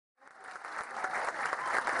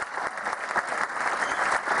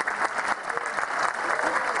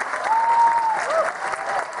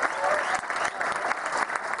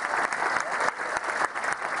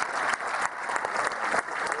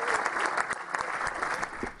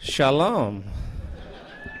Shalom.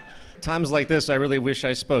 Times like this, I really wish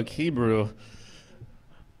I spoke Hebrew.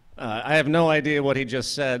 I have no idea what he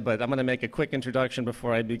just said, but I'm going to make a quick introduction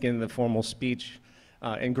before I begin the formal speech.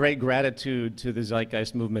 In great gratitude to the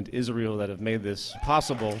Zeitgeist Movement Israel that have made this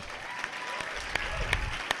possible.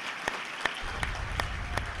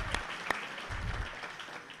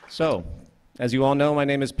 So, as you all know, my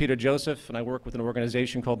name is Peter Joseph, and I work with an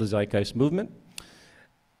organization called the Zeitgeist Movement.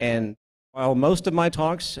 And while most of my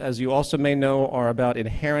talks, as you also may know, are about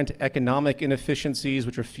inherent economic inefficiencies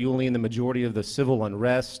which are fueling the majority of the civil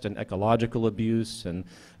unrest and ecological abuse and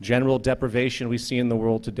general deprivation we see in the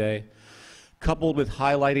world today, coupled with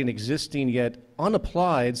highlighting existing yet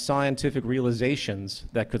unapplied scientific realizations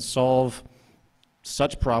that could solve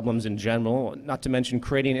such problems in general, not to mention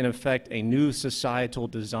creating, in effect, a new societal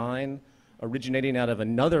design originating out of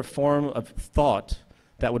another form of thought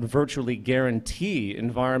that would virtually guarantee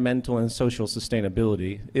environmental and social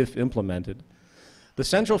sustainability if implemented. The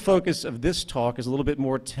central focus of this talk is a little bit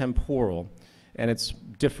more temporal, and it's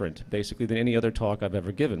different, basically, than any other talk I've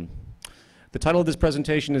ever given. The title of this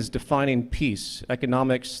presentation is Defining Peace,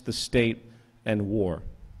 Economics, the State, and War.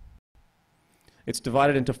 It's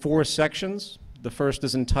divided into 4 sections. The first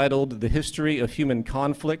is entitled The History of Human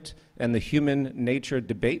Conflict and the Human Nature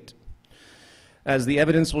Debate. As the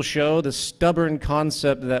evidence will show, the stubborn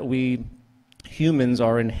concept that we humans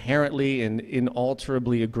are inherently and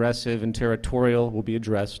inalterably aggressive and territorial will be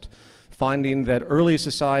addressed, finding that early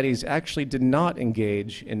societies actually did not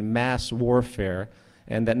engage in mass warfare,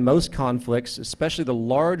 and that most conflicts, especially the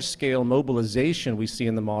large-scale mobilization we see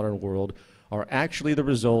in the modern world, are actually the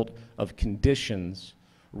result of conditions,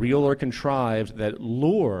 real or contrived, that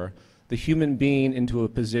lure the human being into a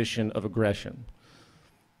position of aggression.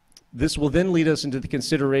 This will then lead us into the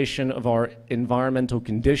consideration of our environmental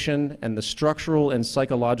condition and the structural and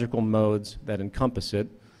psychological modes that encompass it,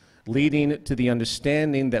 leading to the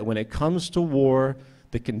understanding that when it comes to war,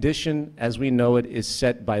 the condition as we know it is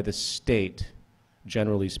set by the state,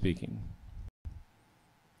 generally speaking.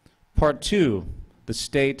 Part 2, the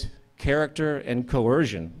state, character, and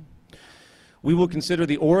coercion. We will consider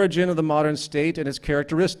the origin of the modern state and its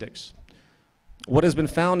characteristics. What has been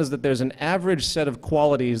found is that there's an average set of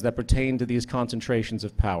qualities that pertain to these concentrations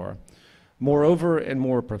of power. Moreover, and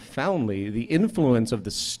more profoundly, the influence of the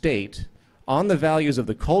state on the values of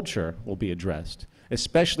the culture will be addressed,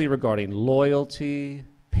 especially regarding loyalty,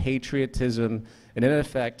 patriotism, and in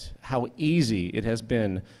effect, how easy it has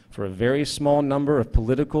been for a very small number of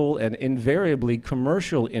political and invariably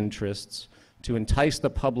commercial interests to entice the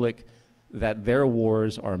public that their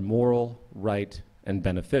wars are moral, right, and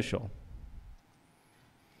beneficial.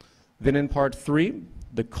 Then in part 3,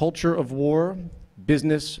 the culture of war,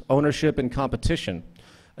 business, ownership, and competition,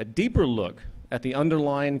 a deeper look at the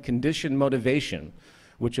underlying conditioned motivation,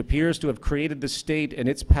 which appears to have created the state and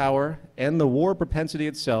its power and the war propensity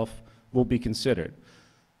itself, will be considered,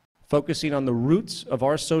 focusing on the roots of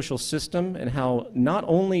our social system and how not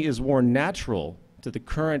only is war natural to the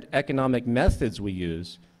current economic methods we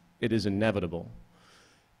use, it is inevitable.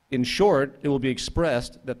 In short, it will be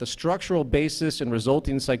expressed that the structural basis and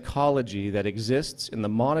resulting psychology that exists in the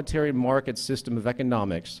monetary market system of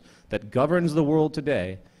economics that governs the world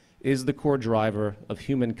today is the core driver of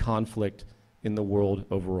human conflict in the world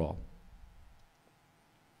overall.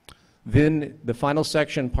 Then the final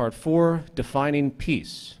section, part 4, Defining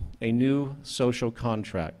Peace, a New Social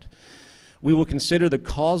Contract. We will consider the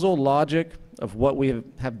causal logic of what we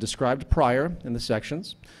have described prior in the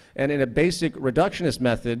sections, and in a basic reductionist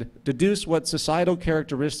method, deduce what societal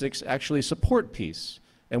characteristics actually support peace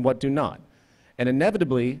and what do not, and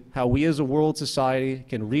inevitably how we as a world society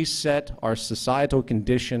can reset our societal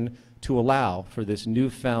condition to allow for this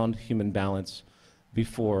newfound human balance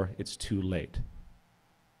before it's too late.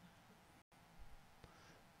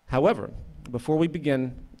 However, before we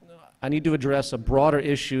begin, I need to address a broader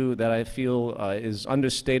issue that I feel is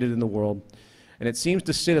understated in the world, and it seems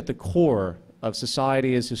to sit at the core of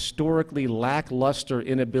society's historically lackluster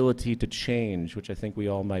inability to change, which I think we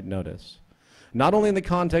all might notice. Not only in the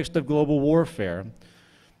context of global warfare,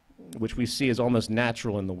 which we see as almost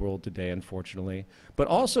natural in the world today, unfortunately, but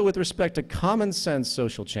also with respect to common sense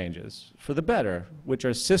social changes for the better, which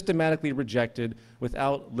are systematically rejected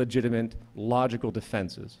without legitimate logical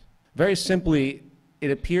defenses. Very simply,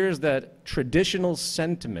 it appears that traditional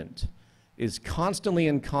sentiment is constantly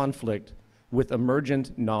in conflict with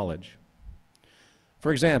emergent knowledge.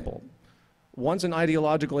 For example, once an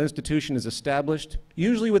ideological institution is established,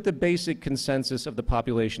 usually with the basic consensus of the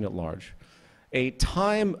population at large, a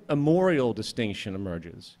time immemorial distinction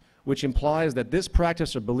emerges, which implies that this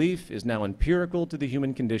practice or belief is now empirical to the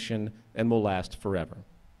human condition and will last forever.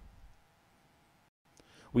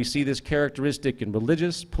 We see this characteristic in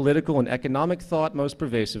religious, political, and economic thought most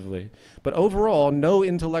pervasively, but overall, no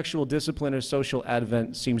intellectual discipline or social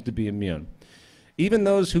advent seems to be immune. Even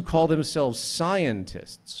those who call themselves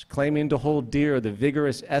scientists, claiming to hold dear the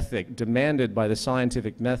vigorous ethic demanded by the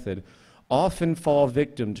scientific method, often fall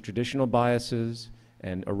victim to traditional biases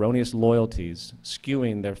and erroneous loyalties,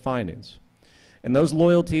 skewing their findings. And those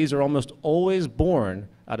loyalties are almost always born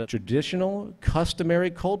out of traditional, customary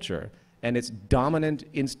culture and its dominant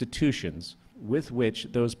institutions with which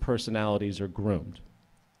those personalities are groomed.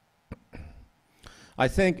 I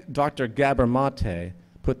think Dr. Gabor Mate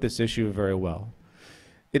put this issue very well.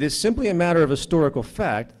 It is simply a matter of historical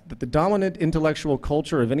fact that the dominant intellectual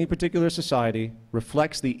culture of any particular society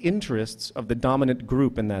reflects the interests of the dominant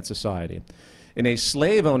group in that society. In a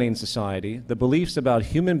slave-owning society, the beliefs about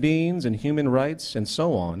human beings and human rights and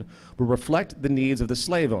so on will reflect the needs of the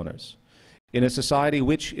slave owners. In a society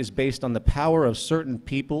which is based on the power of certain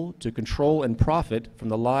people to control and profit from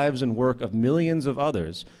the lives and work of millions of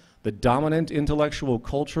others, the dominant intellectual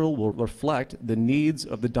culture will reflect the needs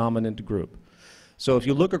of the dominant group. So if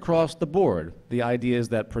you look across the board, the ideas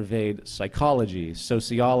that pervade psychology,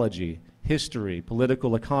 sociology, history,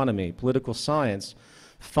 political economy, political science,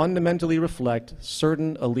 fundamentally reflect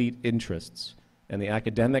certain elite interests. And the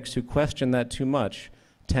academics who question that too much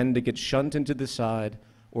tend to get shunted to the side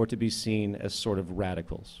or to be seen as sort of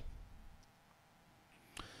radicals.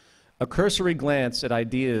 A cursory glance at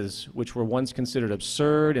ideas which were once considered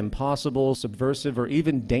absurd, impossible, subversive, or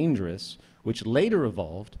even dangerous, which later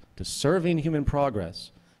evolved to serving human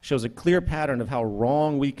progress, shows a clear pattern of how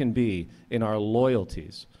wrong we can be in our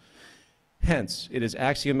loyalties. Hence, it is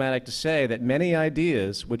axiomatic to say that many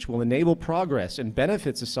ideas which will enable progress and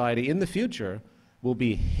benefit society in the future will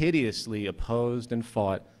be hideously opposed and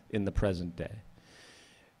fought in the present day.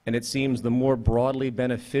 And it seems the more broadly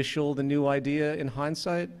beneficial the new idea in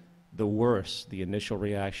hindsight, the worse the initial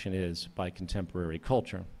reaction is by contemporary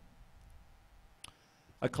culture.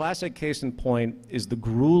 A classic case in point is the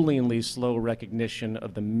gruelingly slow recognition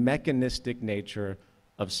of the mechanistic nature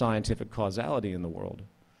of scientific causality in the world.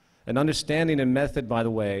 An understanding and method, by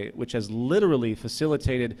the way, which has literally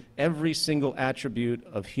facilitated every single attribute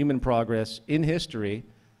of human progress in history,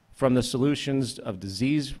 from the solutions of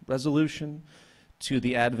disease resolution to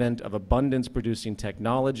the advent of abundance-producing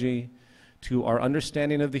technology, to our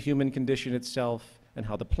understanding of the human condition itself and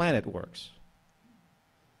how the planet works.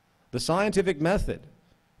 The scientific method,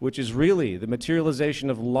 which is really the materialization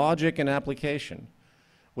of logic and application,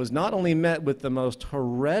 was not only met with the most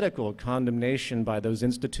heretical condemnation by those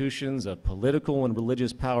institutions of political and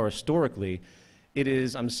religious power historically, it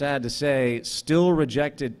is, I'm sad to say, still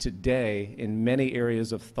rejected today in many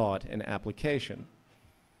areas of thought and application.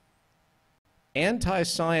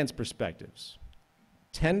 Anti-science perspectives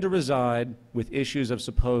tend to reside with issues of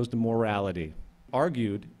supposed morality,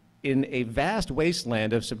 argued in a vast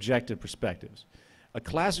wasteland of subjective perspectives. A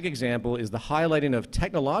classic example is the highlighting of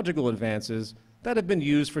technological advances that have been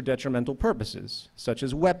used for detrimental purposes, such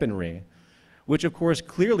as weaponry, which of course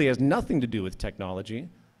clearly has nothing to do with technology,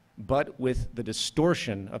 but with the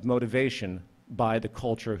distortion of motivation by the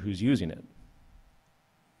culture who's using it.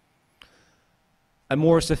 A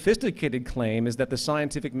more sophisticated claim is that the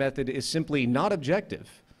scientific method is simply not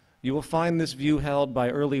objective. You will find this view held by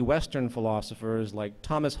early Western philosophers like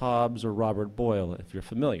Thomas Hobbes or Robert Boyle, if you're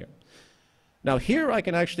familiar. Now here I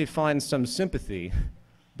can actually find some sympathy,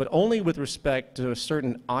 but only with respect to a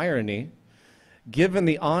certain irony, given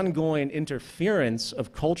the ongoing interference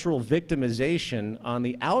of cultural victimization on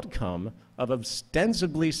the outcome of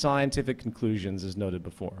ostensibly scientific conclusions, as noted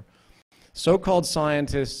before. So-called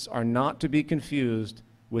scientists are not to be confused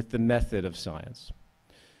with the method of science.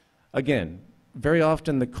 Again, very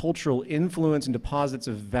often the cultural influence and deposits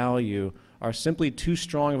of value are simply too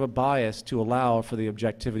strong of a bias to allow for the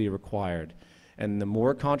objectivity required. And the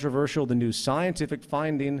more controversial the new scientific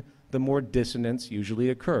finding, the more dissonance usually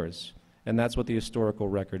occurs. And that's what the historical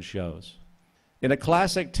record shows. In a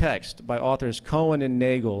classic text by authors Cohen and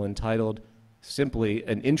Nagel entitled simply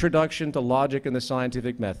An Introduction to Logic and the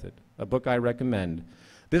Scientific Method, a book I recommend,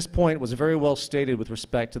 this point was very well stated with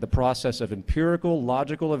respect to the process of empirical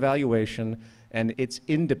logical evaluation and its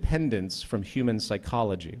independence from human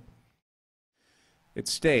psychology. It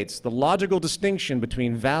states, the logical distinction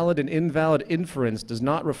between valid and invalid inference does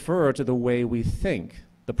not refer to the way we think,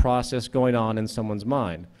 the process going on in someone's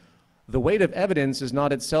mind. The weight of evidence is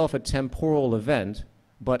not itself a temporal event,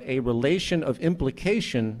 but a relation of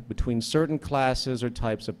implication between certain classes or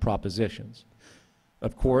types of propositions.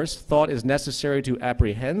 Of course, thought is necessary to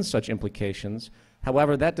apprehend such implications.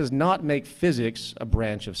 However, that does not make physics a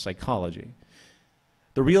branch of psychology.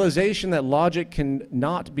 The realization that logic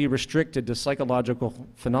cannot be restricted to psychological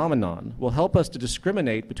phenomenon will help us to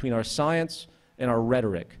discriminate between our science and our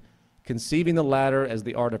rhetoric, conceiving the latter as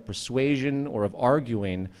the art of persuasion or of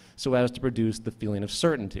arguing so as to produce the feeling of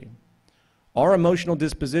certainty. Our emotional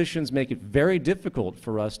dispositions make it very difficult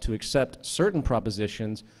for us to accept certain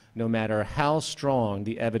propositions, no matter how strong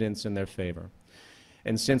the evidence in their favor.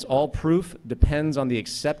 And since all proof depends on the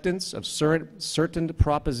acceptance of certain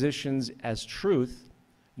propositions as truth,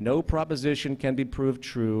 no proposition can be proved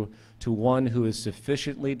true to one who is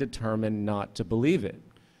sufficiently determined not to believe it.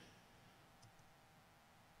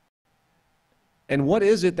 And what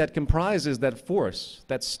is it that comprises that force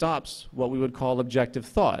that stops what we would call objective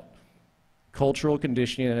thought? Cultural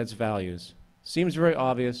conditioning and its values. Seems very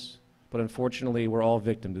obvious, but unfortunately we're all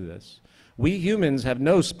victim to this. We humans have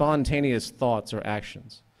no spontaneous thoughts or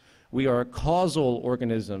actions. We are causal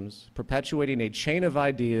organisms perpetuating a chain of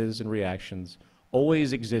ideas and reactions,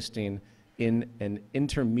 always existing in an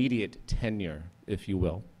intermediate tenure, if you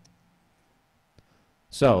will.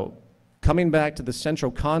 So, coming back to the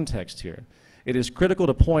central context here, it is critical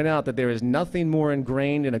to point out that there is nothing more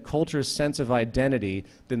ingrained in a culture's sense of identity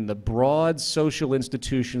than the broad social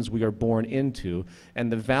institutions we are born into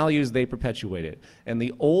and the values they perpetuated. And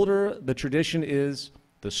the older the tradition is,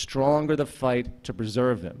 the stronger the fight to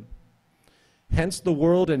preserve them. Hence, the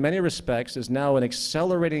world, in many respects, is now an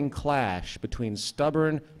accelerating clash between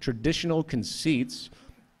stubborn, traditional conceits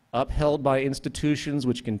upheld by institutions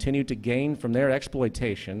which continue to gain from their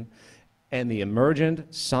exploitation and the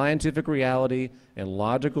emergent scientific reality and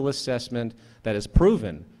logical assessment that is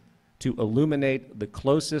proven to illuminate the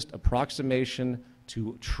closest approximation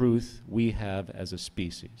to truth we have as a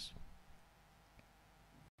species.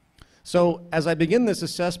 So, as I begin this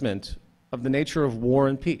assessment of the nature of war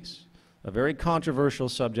and peace, a very controversial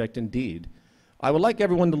subject indeed, I would like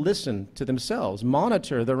everyone to listen to themselves,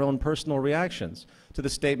 monitor their own personal reactions to the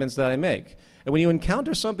statements that I make. And when you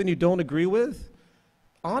encounter something you don't agree with,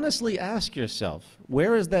 honestly ask yourself,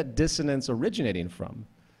 where is that dissonance originating from?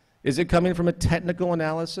 Is it coming from a technical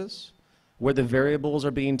analysis, where the variables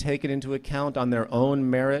are being taken into account on their own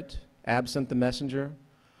merit, absent the messenger?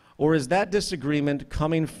 Or is that disagreement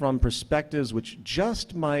coming from perspectives which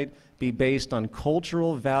just might be based on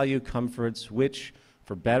cultural value comforts which,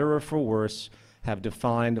 for better or for worse, have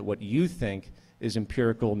defined what you think is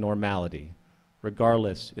empirical normality,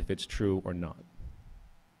 regardless if it's true or not?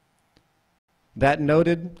 That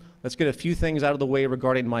noted, let's get a few things out of the way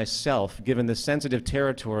regarding myself, given the sensitive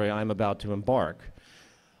territory I'm about to embark.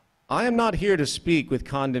 I am not here to speak with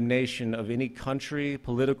condemnation of any country,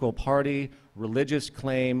 political party, religious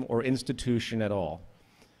claim, or institution at all.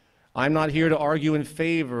 I'm not here to argue in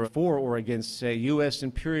favor, for, or against, say, U.S.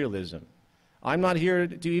 imperialism. I'm not here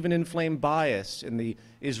to even inflame bias in the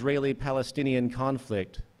Israeli-Palestinian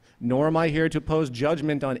conflict, nor am I here to pose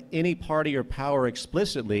judgment on any party or power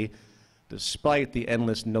explicitly, despite the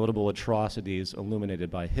endless notable atrocities illuminated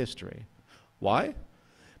by history. Why?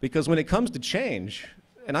 Because when it comes to change,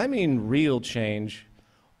 and I mean real change,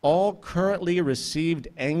 all currently received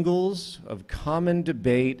angles of common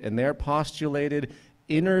debate and their postulated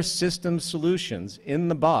inner system solutions in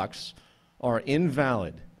the box are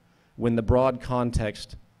invalid when the broad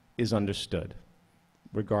context is understood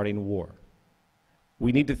regarding war.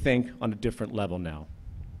 We need to think on a different level now.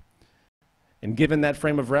 And given that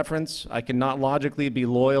frame of reference, I cannot logically be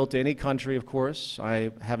loyal to any country, of course.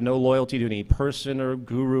 I have no loyalty to any person or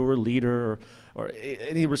guru or leader or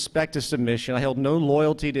any respect to submission. I held no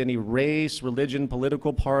loyalty to any race, religion,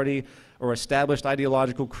 political party, or established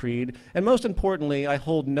ideological creed. And most importantly, I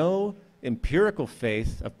hold no empirical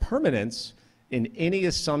faith of permanence in any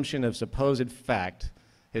assumption of supposed fact,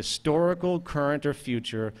 historical, current, or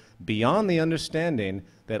future, beyond the understanding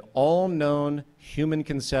that all known human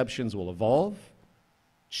conceptions will evolve,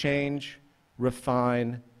 change,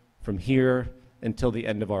 refine from here until the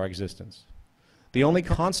end of our existence. The only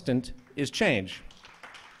constant is change.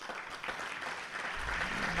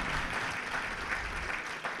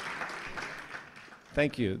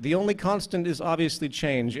 Thank you. The only constant is obviously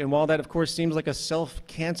change, and while that of course seems like a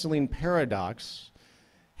self-canceling paradox,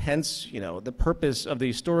 hence, the purpose of the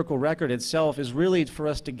historical record itself is really for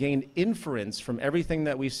us to gain inference from everything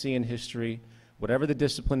that we see in history, whatever the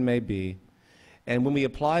discipline may be, and when we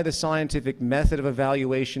apply the scientific method of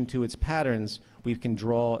evaluation to its patterns, we can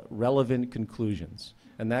draw relevant conclusions,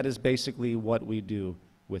 and that is basically what we do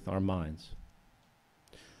with our minds.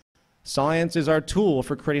 Science is our tool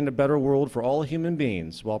for creating a better world for all human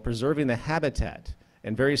beings while preserving the habitat.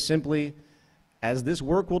 And very simply, as this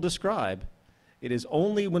work will describe, It is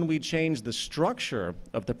only when we change the structure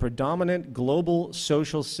of the predominant global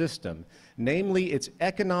social system, namely its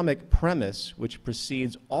economic premise, which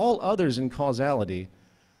precedes all others in causality,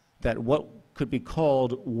 that what could be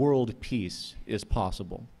called world peace is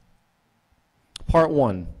possible. Part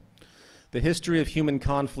 1, the history of human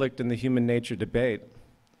conflict and the human nature debate.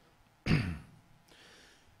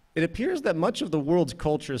 It appears that much of the world's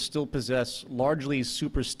cultures still possess largely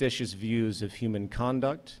superstitious views of human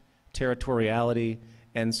conduct, territoriality,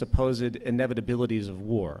 and supposed inevitabilities of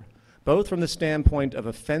war, both from the standpoint of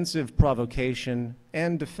offensive provocation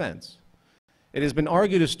and defense. It has been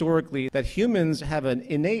argued historically that humans have an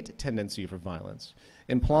innate tendency for violence,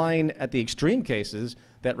 implying at the extreme cases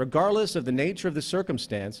that regardless of the nature of the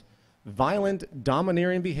circumstance, violent,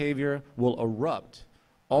 domineering behavior will erupt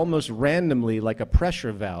almost randomly like a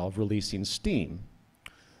pressure valve releasing steam.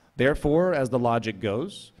 Therefore, as the logic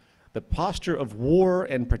goes, the posture of war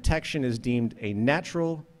and protection is deemed a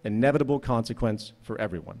natural, inevitable consequence for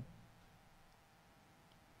everyone.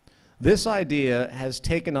 This idea has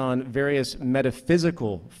taken on various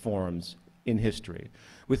metaphysical forms in history,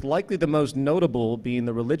 with likely the most notable being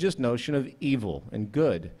the religious notion of evil and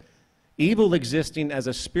good. Evil existing as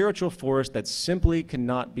a spiritual force that simply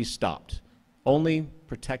cannot be stopped, only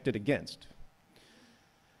protected against.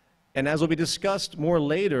 And as will be discussed more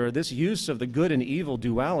later, this use of the good and evil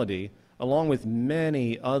duality, along with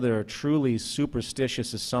many other truly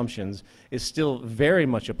superstitious assumptions, is still very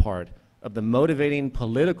much a part of the motivating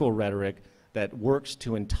political rhetoric that works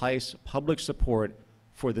to entice public support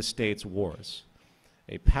for the state's wars.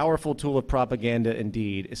 A powerful tool of propaganda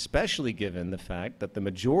indeed, especially given the fact that the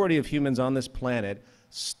majority of humans on this planet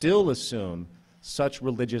still assume such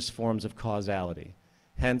religious forms of causality,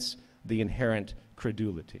 hence the inherent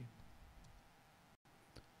credulity.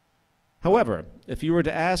 However, if you were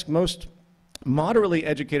to ask most moderately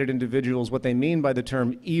educated individuals what they mean by the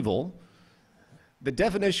term evil, the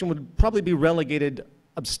definition would probably be relegated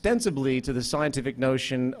ostensibly to the scientific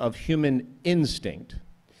notion of human instinct.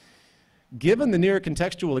 Given the near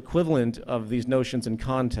contextual equivalent of these notions in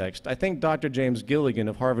context, I think Dr. James Gilligan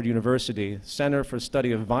of Harvard University Center for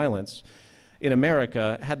Study of Violence in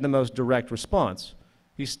America had the most direct response.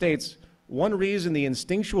 He states, "One reason the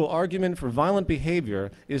instinctual argument for violent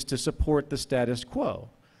behavior is to support the status quo.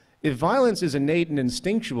 If violence is innate and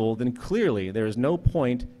instinctual, then clearly there is no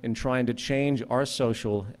point in trying to change our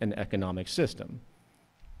social and economic system."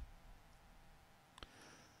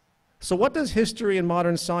 So what does history and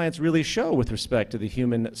modern science really show with respect to the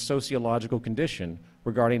human sociological condition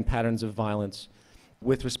regarding patterns of violence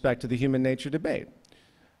with respect to the human nature debate?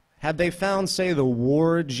 Have they found, say, the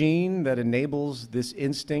war gene that enables this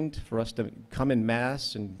instinct for us to come in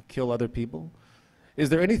mass and kill other people? Is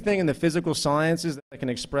there anything in the physical sciences that can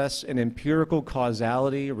express an empirical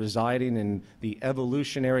causality residing in the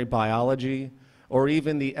evolutionary biology or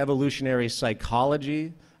even the evolutionary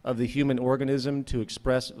psychology of the human organism to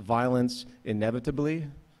express violence inevitably?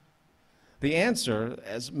 The answer,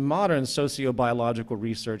 as modern sociobiological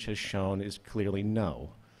research has shown, is clearly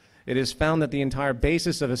no. It is found that the entire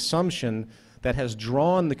basis of assumption that has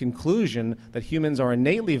drawn the conclusion that humans are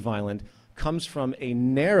innately violent comes from a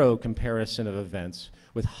narrow comparison of events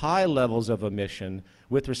with high levels of omission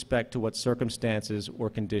with respect to what circumstances or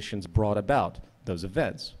conditions brought about those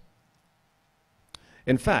events.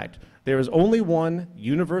 In fact, there is only one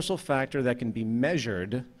universal factor that can be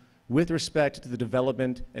measured with respect to the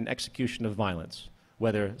development and execution of violence,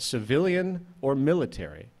 whether civilian or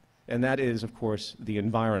military, and that is, of course, the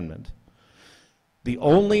environment. The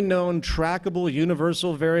only known trackable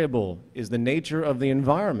universal variable is the nature of the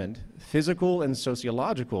environment, physical and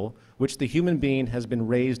sociological, which the human being has been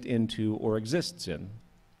raised into or exists in.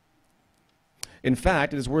 In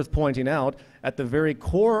fact, it is worth pointing out, at the very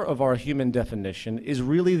core of our human definition is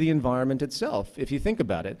really the environment itself, if you think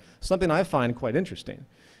about it, something I find quite interesting.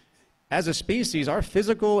 As a species, our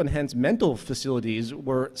physical and hence mental facilities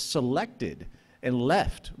were selected and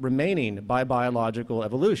left remaining by biological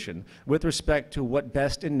evolution with respect to what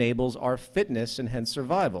best enables our fitness and hence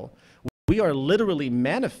survival. We are literally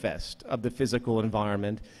manifest of the physical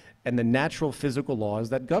environment and the natural physical laws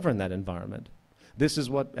that govern that environment. This is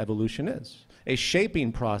what evolution is, a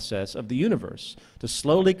shaping process of the universe to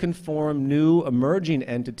slowly conform new emerging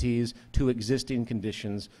entities to existing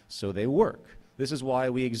conditions so they work. This is why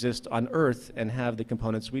we exist on Earth and have the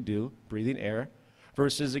components we do, breathing air,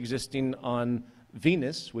 versus existing on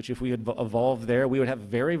Venus, which if we had evolved there, we would have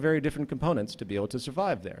very, very different components to be able to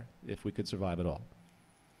survive there, if we could survive at all.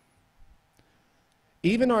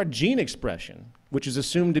 Even our gene expression, which is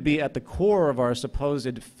assumed to be at the core of our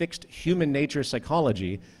supposed fixed human nature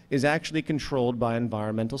psychology, is actually controlled by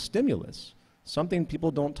environmental stimulus. something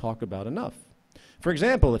people don't talk about enough. For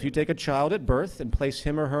example, if you take a child at birth and place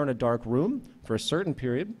him or her in a dark room for a certain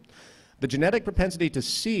period, the genetic propensity to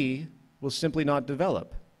see will simply not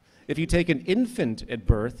develop. If you take an infant at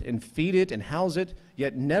birth and feed it and house it,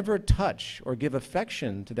 yet never touch or give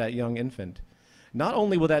affection to that young infant, not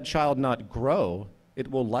only will that child not grow,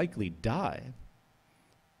 it will likely die,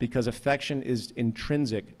 because affection is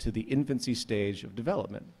intrinsic to the infancy stage of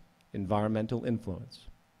development, environmental influence.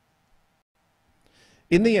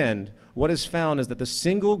 In the end, what is found is that the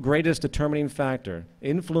single greatest determining factor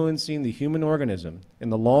influencing the human organism in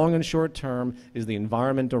the long and short term is the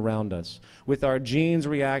environment around us, with our genes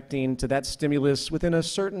reacting to that stimulus within a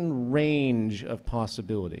certain range of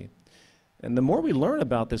possibility. And the more we learn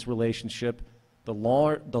about this relationship, the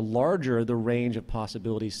larger the range of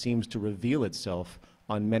possibility seems to reveal itself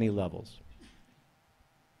on many levels.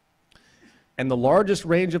 And the largest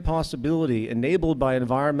range of possibility enabled by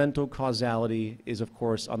environmental causality is, of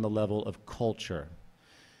course, on the level of culture.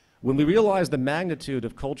 When we realize the magnitude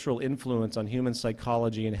of cultural influence on human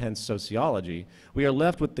psychology and hence sociology, we are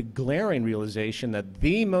left with the glaring realization that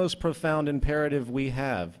the most profound imperative we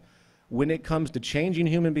have when it comes to changing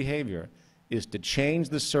human behavior is to change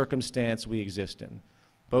the circumstance we exist in,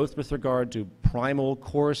 both with regard to primal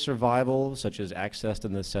core survival, such as access to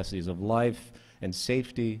the necessities of life and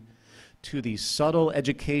safety, to the subtle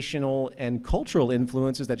educational and cultural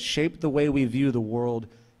influences that shape the way we view the world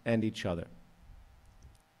and each other.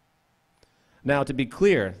 Now, to be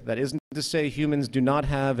clear, that isn't to say humans do not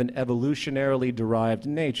have an evolutionarily derived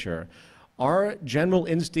nature. Our general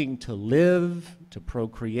instinct to live, to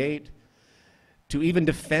procreate, to even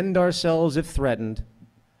defend ourselves if threatened,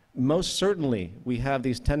 most certainly we have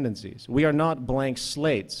these tendencies. We are not blank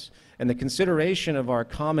slates, and the consideration of our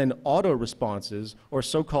common auto-responses, or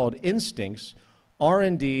so-called instincts, are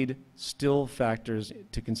indeed still factors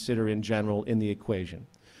to consider in general in the equation.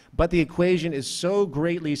 But the equation is so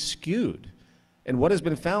greatly skewed, and what has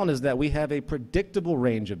been found is that we have a predictable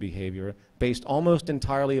range of behavior based almost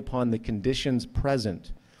entirely upon the conditions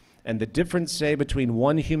present. And the difference, say, between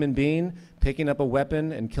one human being picking up a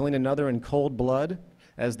weapon and killing another in cold blood,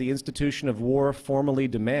 as the institution of war formally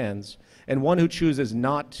demands, and one who chooses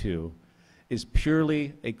not to, is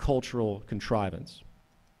purely a cultural contrivance.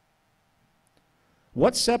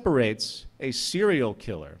 What separates a serial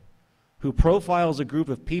killer who profiles a group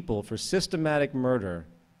of people for systematic murder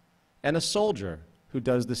and a soldier who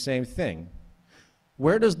does the same thing?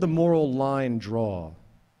 Where does the moral line draw?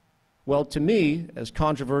 Well, to me, as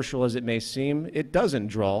controversial as it may seem, it doesn't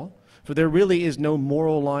draw, for there really is no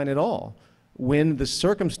moral line at all when the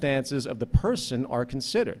circumstances of the person are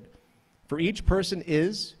considered. For each person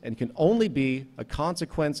is and can only be a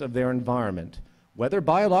consequence of their environment, whether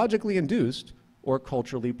biologically induced or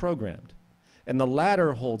culturally programmed. And the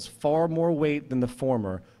latter holds far more weight than the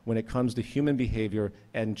former when it comes to human behavior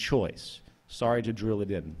and choice. Sorry to drill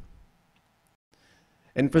it in.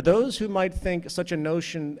 And for those who might think such a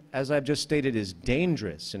notion, as I've just stated, is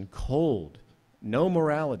dangerous and cold, no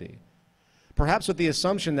morality, perhaps with the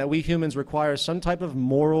assumption that we humans require some type of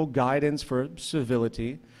moral guidance for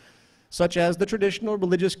civility, such as the traditional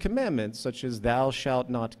religious commandments, such as thou shalt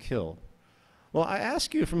not kill. Well, I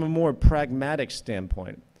ask you from a more pragmatic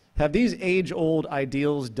standpoint, have these age-old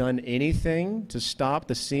ideals done anything to stop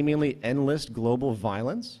the seemingly endless global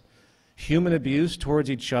violence, human abuse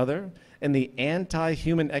towards each other, and the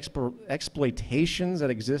anti-human exploitations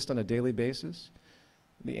that exist on a daily basis?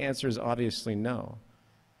 The answer is obviously no.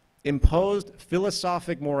 Imposed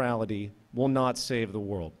philosophic morality will not save the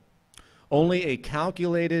world. Only a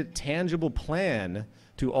calculated, tangible plan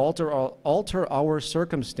to alter our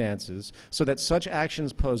circumstances so that such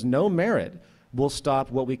actions pose no merit will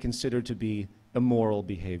stop what we consider to be immoral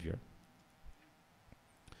behavior.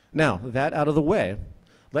 Now, that out of the way,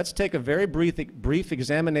 let's take a very brief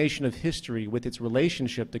examination of history with its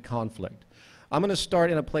relationship to conflict. I'm going to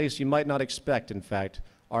start in a place you might not expect, in fact,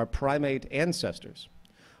 our primate ancestors.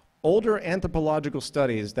 Older anthropological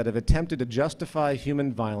studies that have attempted to justify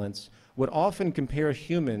human violence would often compare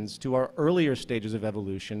humans to our earlier stages of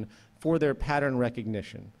evolution for their pattern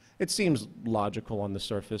recognition. It seems logical on the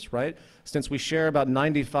surface, right? Since we share about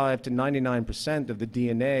 95 to 99% of the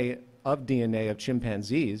DNA of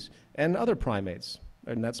chimpanzees and other primates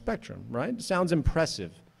in that spectrum, right? Sounds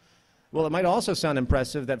impressive. Well, it might also sound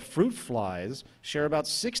impressive that fruit flies share about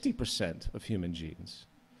 60% of human genes.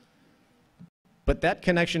 But that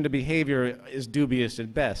connection to behavior is dubious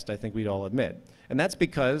at best, I think we'd all admit. And that's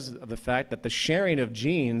because of the fact that the sharing of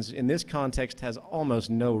genes in this context has almost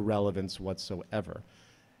no relevance whatsoever,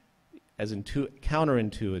 as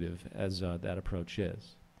counterintuitive as that approach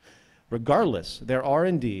is. Regardless, there are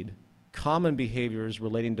indeed common behaviors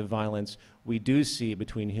relating to violence we do see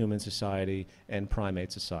between human society and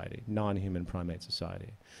primate society, non-human primate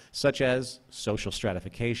society, such as social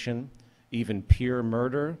stratification, even peer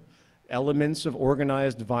murder, elements of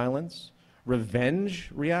organized violence, revenge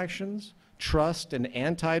reactions, trust and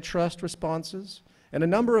antitrust responses, and a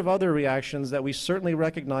number of other reactions that we certainly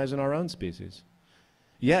recognize in our own species.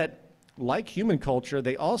 Yet, like human culture,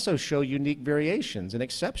 they also show unique variations and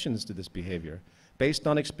exceptions to this behavior based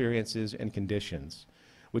on experiences and conditions,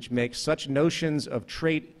 which makes such notions of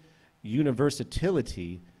trait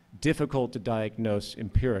universality difficult to diagnose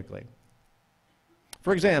empirically.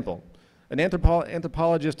 For example, an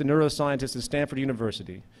anthropologist and neuroscientist at Stanford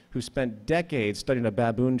University who spent decades studying a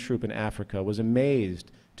baboon troop in Africa was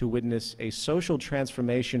amazed to witness a social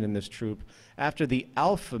transformation in this troop after the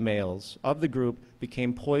alpha males of the group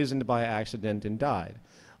became poisoned by accident and died,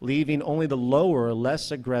 leaving only the lower,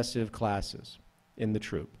 less aggressive classes in the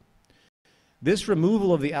troop. This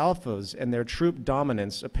removal of the alphas and their troop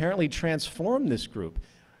dominance apparently transformed this group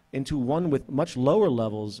into one with much lower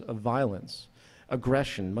levels of violence,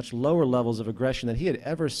 aggression, much lower levels of aggression than he had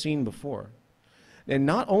ever seen before. And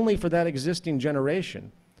not only for that existing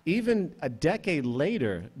generation, even a decade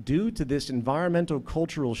later, due to this environmental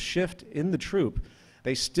cultural shift in the troop,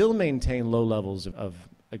 they still maintain low levels of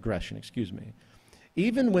aggression,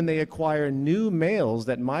 even when they acquire new males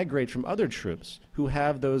that migrate from other troops who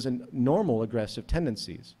have those normal aggressive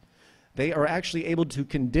tendencies. They are actually able to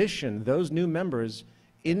condition those new members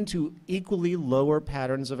into equally lower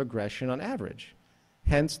patterns of aggression on average,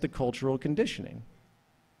 hence the cultural conditioning.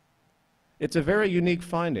 It's a very unique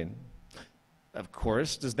finding. Of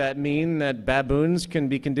course, does that mean that baboons can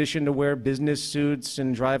be conditioned to wear business suits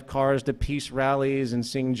and drive cars to peace rallies and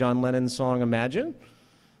sing John Lennon's song Imagine?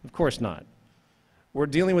 Of course not. We're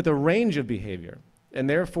dealing with a range of behavior, and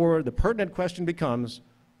therefore the pertinent question becomes,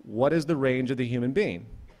 what is the range of the human being?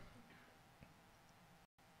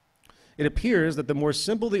 It appears that the more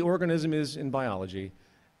simple the organism is in biology,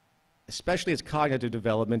 especially its cognitive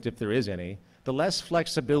development, if there is any, the less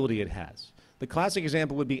flexibility it has. The classic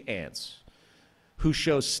example would be ants, who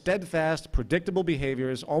show steadfast, predictable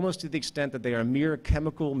behaviors almost to the extent that they are mere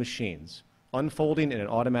chemical machines, unfolding in an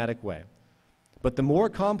automatic way. But the more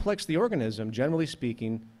complex the organism, generally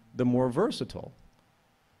speaking, the more versatile.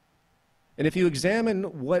 And if you examine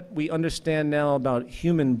what we understand now about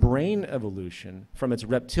human brain evolution, from its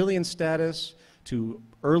reptilian status to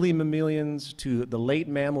early mammalians to the late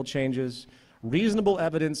mammal changes, reasonable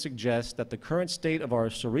evidence suggests that the current state of our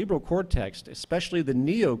cerebral cortex, especially the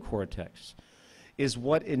neocortex, is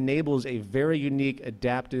what enables a very unique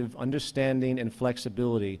adaptive understanding and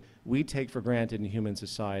flexibility we take for granted in human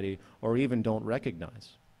society or even don't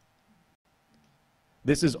recognize.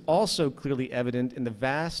 This is also clearly evident in the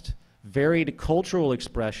vast, varied cultural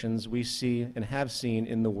expressions we see and have seen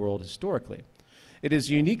in the world historically. It is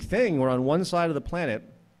a unique thing where on one side of the planet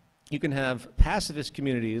you can have pacifist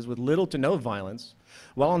communities with little to no violence,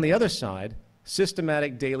 while on the other side,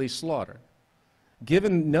 systematic daily slaughter.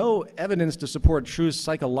 Given no evidence to support true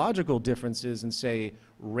psychological differences in, say,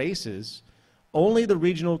 races, only the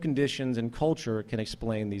regional conditions and culture can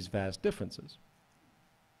explain these vast differences.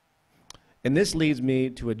 And this leads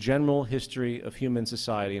me to a general history of human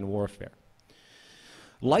society and warfare.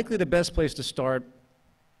 Likely the best place to start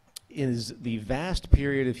is the vast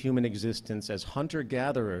period of human existence as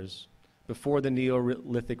hunter-gatherers before the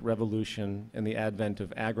Neolithic Revolution and the advent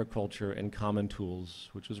of agriculture and common tools,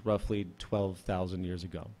 which was roughly 12,000 years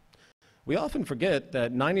ago. We often forget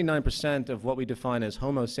that 99% of what we define as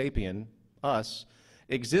Homo sapien, us,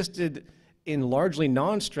 existed in largely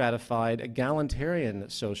non-stratified, egalitarian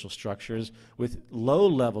social structures with low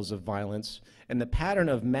levels of violence, and the pattern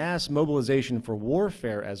of mass mobilization for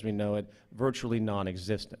warfare as we know it virtually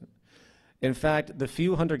non-existent. In fact, the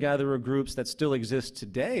few hunter-gatherer groups that still exist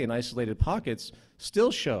today in isolated pockets still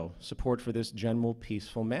show support for this general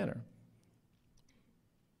peaceful manner.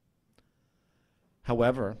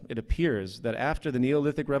 However, it appears that after the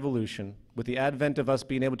Neolithic Revolution, with the advent of us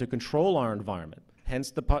being able to control our environment,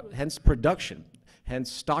 hence production,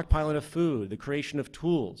 hence stockpiling of food, the creation of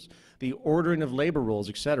tools, the ordering of labor roles,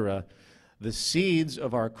 etc., the seeds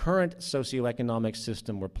of our current socioeconomic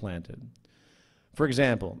system were planted. For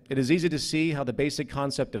example, it is easy to see how the basic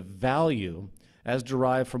concept of value, as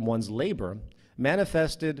derived from one's labor,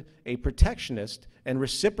 manifested a protectionist and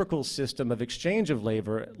reciprocal system of exchange of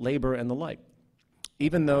labor and the like,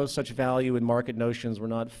 even though such value and market notions were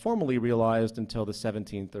not formally realized until the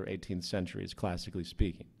 17th or 18th centuries, classically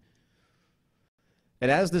speaking. And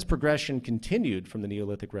as this progression continued from the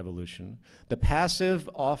Neolithic Revolution, the passive,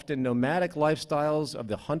 often nomadic lifestyles of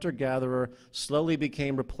the hunter-gatherer slowly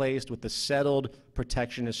became replaced with the settled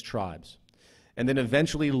protectionist tribes, and then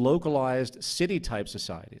eventually localized city-type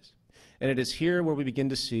societies. And it is here where we begin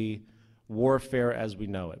to see warfare as we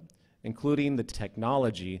know it, including the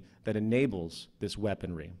technology that enables this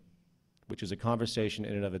weaponry, which is a conversation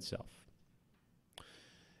in and of itself.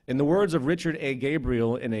 In the words of Richard A.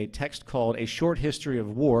 Gabriel in a text called A Short History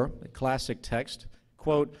of War, a classic text,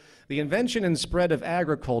 quote, "The invention and spread of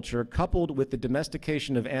agriculture coupled with the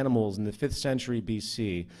domestication of animals in the 5th century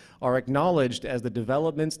BC are acknowledged as the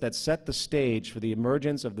developments that set the stage for the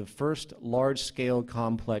emergence of the first large-scale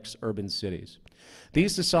complex urban cities.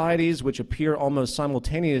 These societies, which appear almost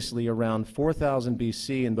simultaneously around 4000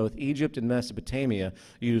 BC in both Egypt and Mesopotamia,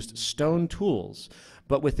 used stone tools,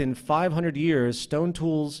 but within 500 years, stone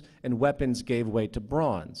tools and weapons gave way to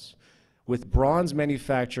bronze. With bronze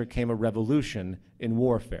manufacture came a revolution in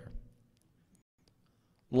warfare."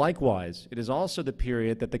 Likewise, it is also the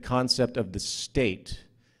period that the concept of the state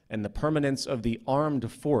and the permanence of the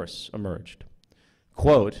armed force emerged.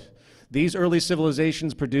 Quote, "These early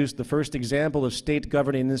civilizations produced the first example of state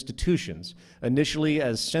governing institutions, initially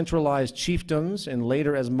as centralized chiefdoms and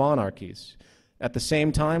later as monarchies. At the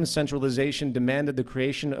same time, centralization demanded the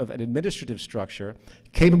creation of an administrative structure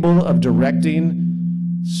capable of directing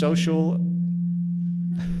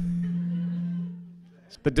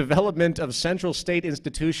the development of central state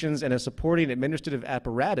institutions and a supporting administrative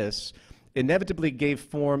apparatus inevitably gave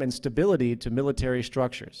form and stability to military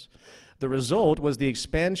structures. The result was the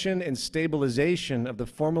expansion and stabilization of the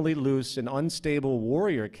formerly loose and unstable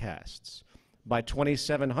warrior castes. By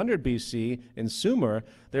 2700 BC, in Sumer,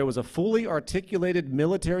 there was a fully articulated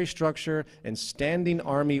military structure and standing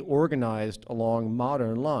army organized along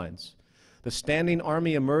modern lines. The standing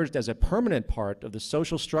army emerged as a permanent part of the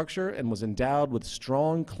social structure and was endowed with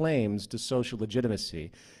strong claims to social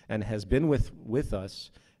legitimacy and has been with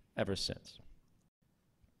us ever since."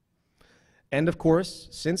 And of course,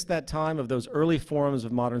 since that time of those early forms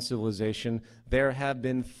of modern civilization, there have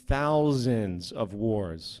been thousands of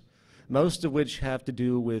wars, most of which have to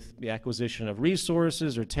do with the acquisition of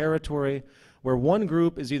resources or territory, where one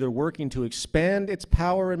group is either working to expand its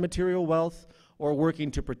power and material wealth or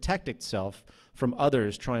working to protect itself from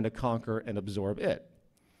others trying to conquer and absorb it.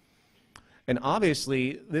 And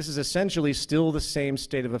obviously, this is essentially still the same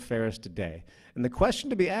state of affairs today. And the question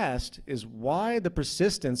to be asked is, why the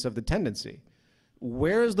persistence of the tendency?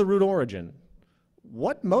 Where is the root origin?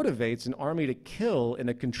 What motivates an army to kill in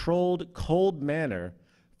a controlled, cold manner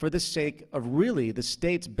for the sake of really the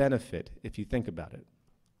state's benefit, if you think about it?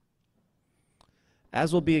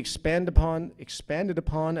 As will be expanded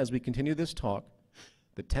upon as we continue this talk,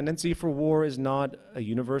 the tendency for war is not a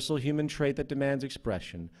universal human trait that demands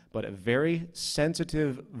expression, but a very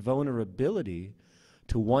sensitive vulnerability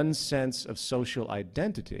to one's sense of social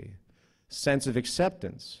identity, sense of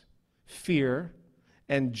acceptance, fear,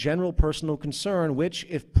 and general personal concern, which,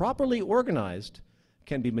 if properly organized,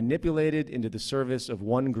 can be manipulated into the service of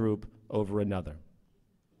one group over another.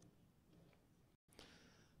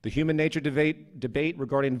 The human nature debate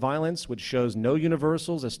regarding violence, which shows no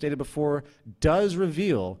universals, as stated before, does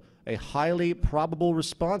reveal a highly probable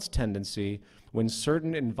response tendency when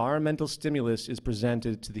certain environmental stimulus is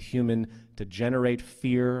presented to the human to generate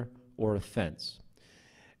fear or offense.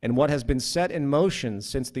 And what has been set in motion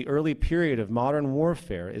since the early period of modern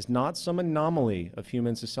warfare is not some anomaly of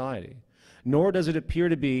human society, nor does it appear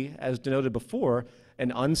to be, as denoted before,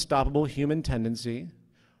 an unstoppable human tendency.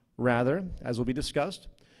 Rather, as will be discussed,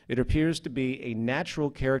 it appears to be a natural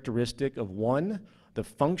characteristic of one, the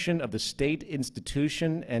function of the state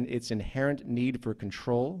institution and its inherent need for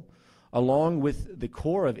control, along with the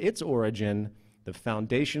core of its origin, the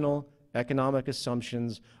foundational economic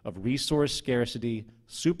assumptions of resource scarcity,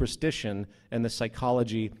 superstition, and the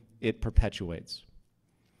psychology it perpetuates.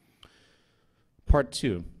 Part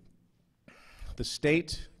 2, the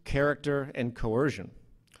state, character, and coercion.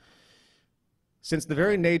 Since the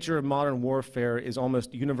very nature of modern warfare is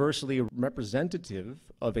almost universally representative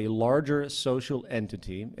of a larger social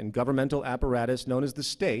entity and governmental apparatus known as the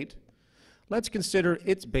state, let's consider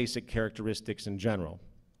its basic characteristics in general.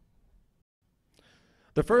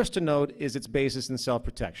 The first to note is its basis in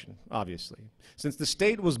self-protection, obviously. Since the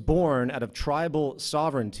state was born out of tribal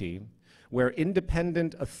sovereignty, where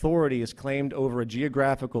independent authority is claimed over a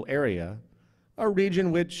geographical area, a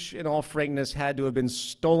region which, in all frankness, had to have been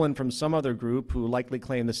stolen from some other group who likely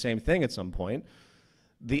claimed the same thing at some point,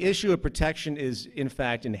 the issue of protection is, in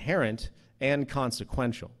fact, inherent and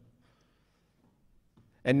consequential.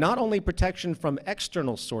 And not only protection from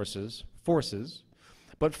external forces,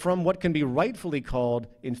 but from what can be rightfully called,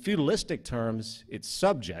 in feudalistic terms, its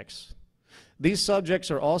subjects. These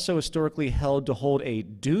subjects are also historically held to hold a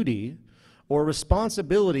duty or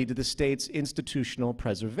responsibility to the state's institutional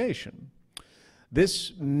preservation.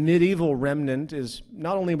 This medieval remnant is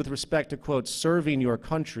not only with respect to, quote, serving your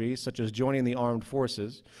country, such as joining the armed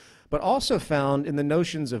forces, but also found in the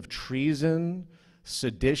notions of treason,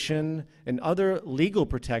 sedition, and other legal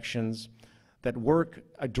protections that work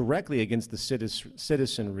directly against the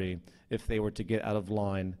citizenry if they were to get out of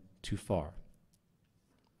line too far.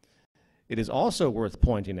 It is also worth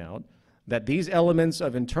pointing out that these elements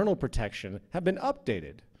of internal protection have been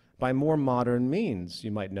updated by more modern means,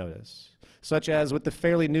 you might notice, such as with the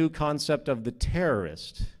fairly new concept of the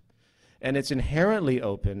terrorist and its inherently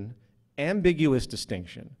open, ambiguous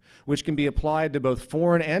distinction, which can be applied to both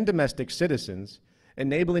foreign and domestic citizens,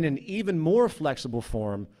 enabling an even more flexible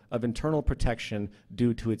form of internal protection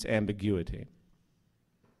due to its ambiguity.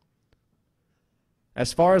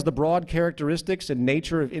 As far as the broad characteristics and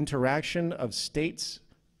nature of interaction of state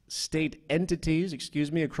entities,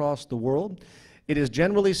 across the world, it is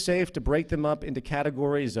generally safe to break them up into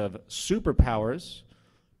categories of superpowers,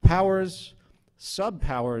 powers,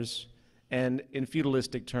 subpowers, and, in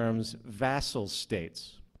feudalistic terms, vassal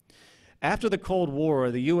states. After the Cold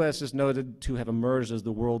War, the U.S. is noted to have emerged as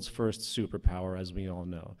the world's first superpower, as we all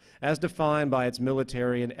know, as defined by its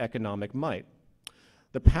military and economic might.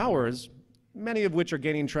 The powers, many of which are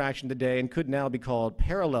gaining traction today and could now be called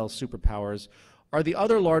parallel superpowers, are the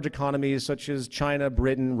other large economies such as China,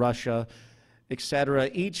 Britain, Russia, etc.,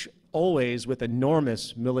 each always with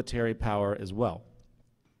enormous military power as well.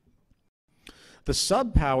 The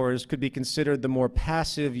subpowers could be considered the more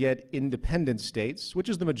passive yet independent states, which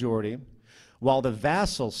is the majority, while the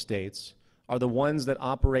vassal states are the ones that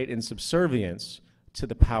operate in subservience to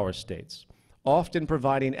the power states, often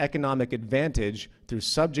providing economic advantage through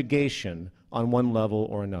subjugation on one level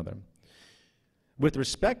or another. With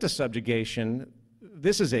respect to subjugation,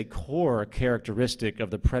 this is a core characteristic of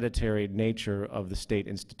the predatory nature of the state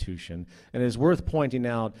institution, and it is worth pointing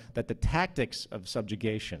out that the tactics of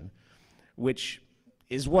subjugation, which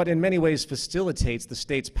is what in many ways facilitates the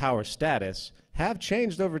state's power status, have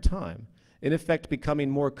changed over time, in effect becoming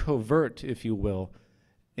more covert, if you will,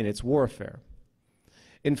 in its warfare.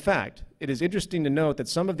 In fact, it is interesting to note that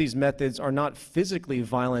some of these methods are not physically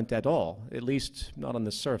violent at all, at least not on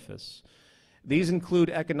the surface. These include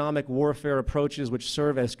economic warfare approaches which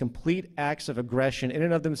serve as complete acts of aggression in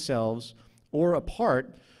and of themselves, or a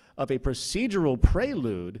part of a procedural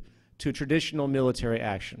prelude to traditional military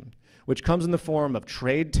action, which comes in the form of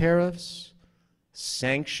trade tariffs,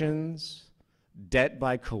 sanctions, debt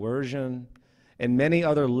by coercion, and many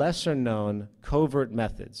other lesser-known covert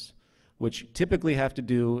methods, which typically have to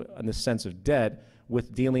do, in the sense of debt,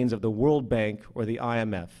 with dealings of the World Bank or the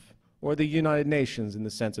IMF, or the United Nations in the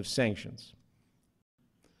sense of sanctions.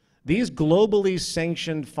 These globally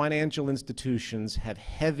sanctioned financial institutions have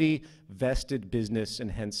heavy vested business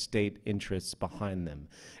and hence state interests behind them,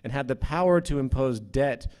 and have the power to impose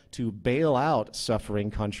debt to bail out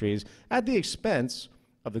suffering countries at the expense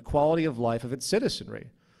of the quality of life of its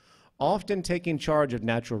citizenry, often taking charge of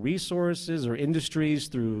natural resources or industries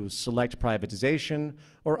through select privatization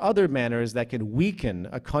or other manners that can weaken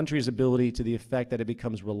a country's ability to the effect that it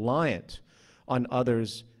becomes reliant on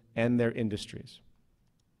others and their industries.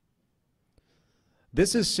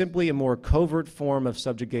 This is simply a more covert form of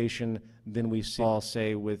subjugation than we saw,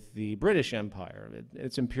 say, with the British Empire,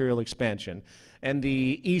 its imperial expansion, and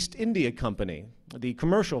the East India Company, the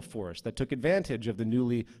commercial force that took advantage of the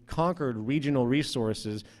newly conquered regional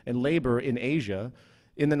resources and labor in Asia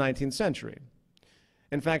in the 19th century.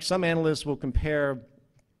 In fact, some analysts will compare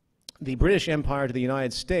the British Empire to the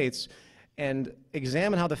United States and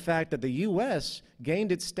examine how the fact that the U.S.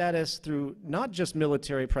 gained its status through not just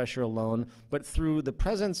military pressure alone, but through the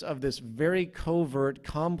presence of this very covert,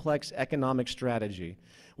 complex economic strategy,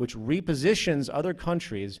 which repositions other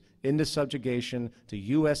countries into subjugation to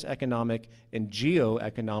U.S. economic and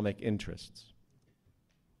geo-economic interests.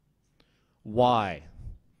 Why?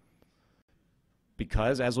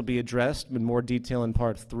 Because, as will be addressed in more detail in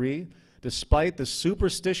Part 3, despite the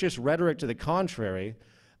superstitious rhetoric to the contrary,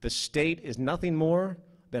 the state is nothing more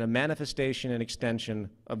than a manifestation and extension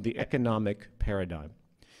of the economic paradigm.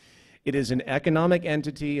 It is an economic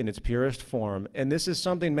entity in its purest form, and this is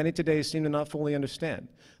something many today seem to not fully understand.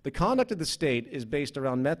 The conduct of the state is based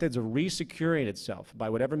around methods of resecuring itself by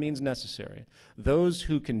whatever means necessary. Those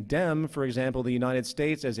who condemn, for example, the United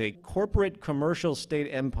States as a corporate commercial state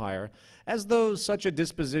empire, as though such a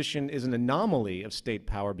disposition is an anomaly of state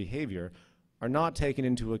power behavior, are not taking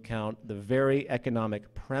into account the very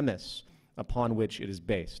economic premise upon which it is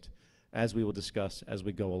based, as we will discuss as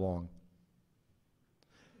we go along.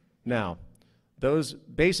 Now, those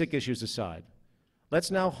basic issues aside,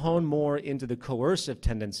 let's now hone more into the coercive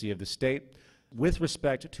tendency of the state with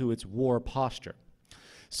respect to its war posture.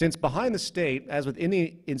 Since behind the state, as with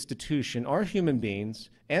any institution, are human beings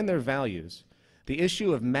and their values, the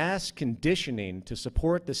issue of mass conditioning to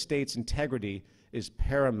support the state's integrity is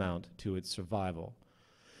paramount to its survival.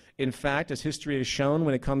 In fact, as history has shown,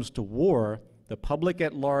 when it comes to war, the public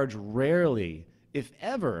at large rarely, if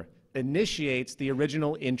ever, initiates the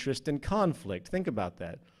original interest in conflict. Think about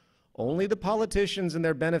that. Only the politicians and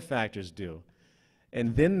their benefactors do.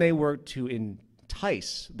 And then they work to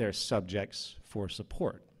entice their subjects for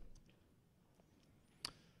support.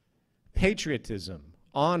 Patriotism,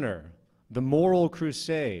 honor, the moral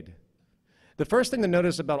crusade. The first thing to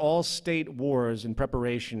notice about all state wars in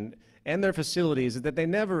preparation and their facilities is that they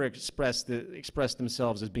never express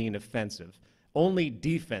themselves as being offensive, only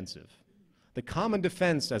defensive. The common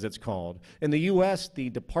defense, as it's called. In the U.S., the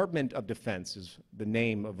Department of Defense is the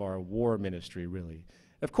name of our war ministry, really.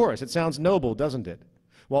 Of course, it sounds noble, doesn't it?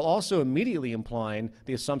 While also immediately implying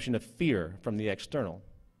the assumption of fear from the external.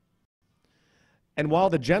 And while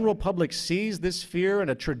the general public sees this fear in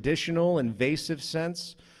a traditional, invasive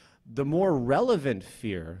sense, the more relevant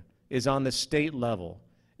fear is on the state level.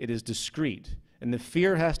 It is discrete, and the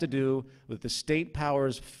fear has to do with the state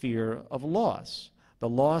power's fear of loss, the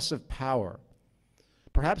loss of power.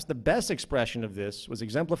 Perhaps the best expression of this was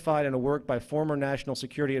exemplified in a work by former National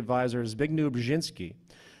Security Advisor Zbigniew Brzezinski.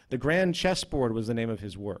 The Grand Chessboard was the name of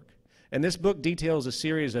his work. And this book details a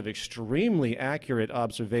series of extremely accurate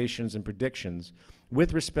observations and predictions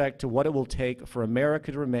with respect to what it will take for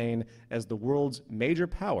America to remain as the world's major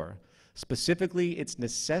power, specifically its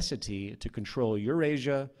necessity to control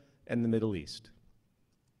Eurasia and the Middle East.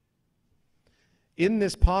 In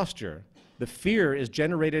this posture, the fear is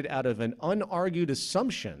generated out of an unargued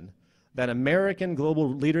assumption that American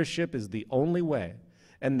global leadership is the only way,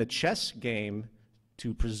 and the chess game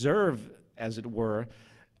to preserve, as it were,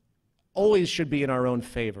 always should be in our own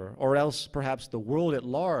favor, or else perhaps the world at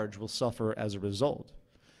large will suffer as a result.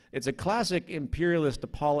 It's a classic imperialist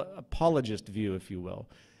apologist view, if you will,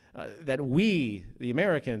 that we, the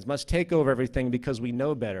Americans, must take over everything because we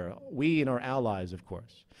know better, we and our allies, of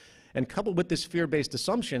course. And coupled with this fear-based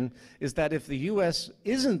assumption is that if the U.S.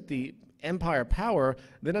 isn't the empire power,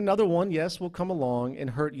 then another one, yes, will come along and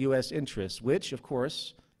hurt U.S. interests, which, of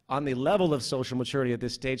course, on the level of social maturity at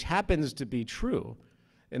this stage, happens to be true.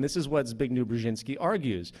 And this is what Zbigniew Brzezinski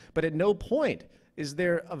argues. But at no point is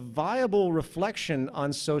there a viable reflection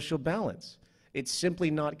on social balance. It's simply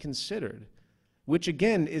not considered, which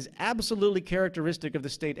again is absolutely characteristic of the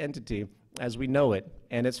state entity as we know it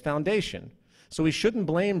and its foundation. So we shouldn't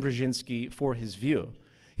blame Brzezinski for his view.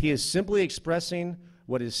 He is simply expressing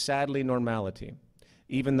what is sadly normality,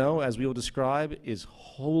 even though, as we will describe, is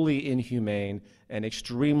wholly inhumane and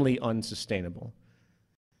extremely unsustainable.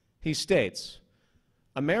 He states,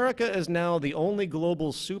 America is now the only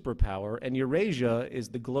global superpower, and Eurasia is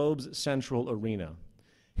the globe's central arena.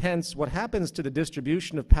 Hence, what happens to the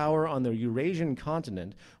distribution of power on the Eurasian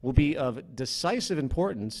continent will be of decisive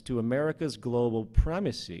importance to America's global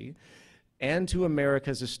primacy and to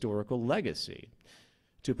America's historical legacy.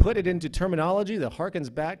 To put it into terminology that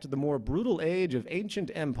harkens back to the more brutal age of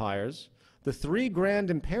ancient empires, the three grand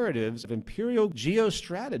imperatives of imperial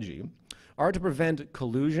geostrategy are to prevent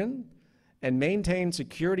collusion and maintain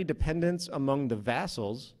security dependence among the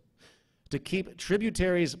vassals, to keep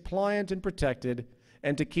tributaries pliant and protected,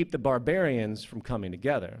 and to keep the barbarians from coming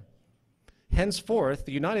together. Henceforth,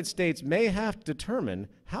 the United States may have to determine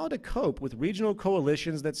how to cope with regional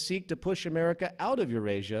coalitions that seek to push America out of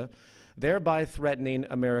Eurasia, thereby threatening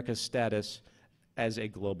America's status as a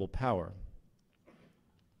global power.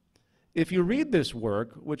 If you read this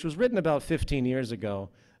work, which was written about 15 years ago,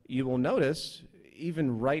 you will notice,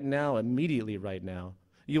 even right now, immediately right now,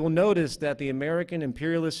 you will notice that the American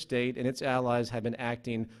imperialist state and its allies have been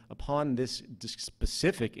acting upon this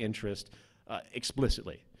specific interest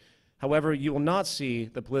explicitly. However, you will not see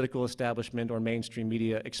the political establishment or mainstream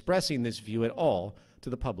media expressing this view at all to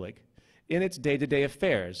the public in its day-to-day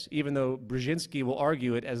affairs, even though Brzezinski will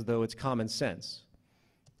argue it as though it's common sense.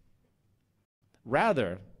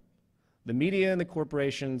 Rather, the media and the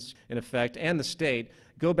corporations, in effect, and the state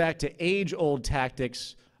go back to age-old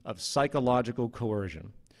tactics of psychological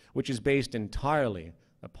coercion, which is based entirely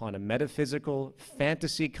upon a metaphysical,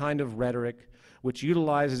 fantasy kind of rhetoric which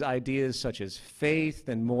utilizes ideas such as faith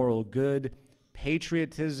and moral good,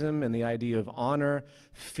 patriotism and the idea of honor,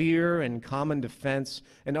 fear and common defense,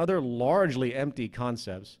 and other largely empty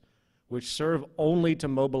concepts, which serve only to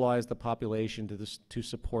mobilize the population to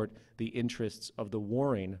support the interests of the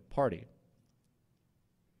warring party.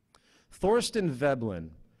 Thorsten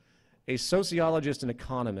Veblen, a sociologist and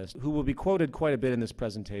economist who will be quoted quite a bit in this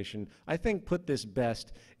presentation, I think put this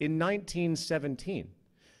best in 1917.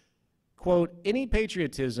 Quote, "Any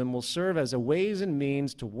patriotism will serve as a ways and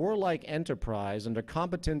means to warlike enterprise under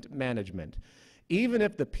competent management, even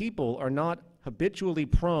if the people are not habitually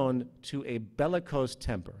prone to a bellicose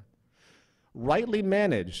temper. Rightly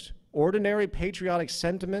managed, ordinary patriotic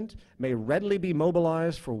sentiment may readily be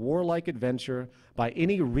mobilized for warlike adventure by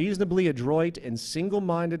any reasonably adroit and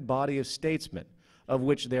single-minded body of statesmen, of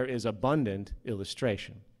which there is abundant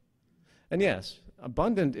illustration." And yes,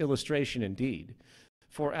 abundant illustration indeed,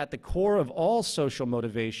 for at the core of all social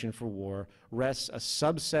motivation for war rests a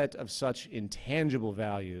subset of such intangible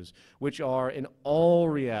values, which are in all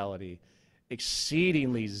reality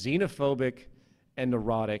exceedingly xenophobic and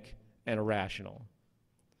neurotic and irrational.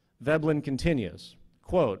 Veblen continues,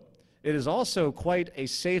 quote, "It is also quite a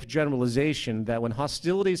safe generalization that when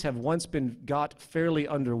hostilities have once been got fairly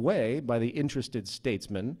underway by the interested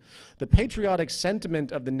statesmen, the patriotic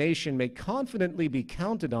sentiment of the nation may confidently be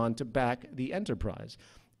counted on to back the enterprise,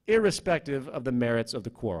 irrespective of the merits of the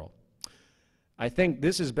quarrel." I think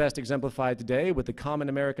this is best exemplified today with the common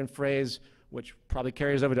American phrase, which probably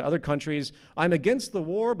carries over to other countries, "I'm against the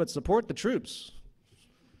war but support the troops."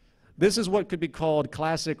 This is what could be called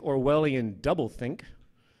classic Orwellian doublethink,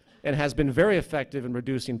 and has been very effective in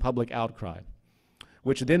reducing public outcry,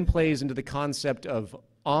 which then plays into the concept of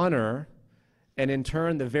honor and in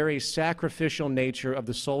turn the very sacrificial nature of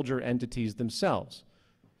the soldier entities themselves.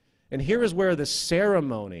 And here is where the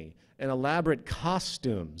ceremony and elaborate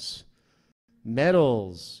costumes,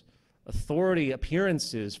 medals, authority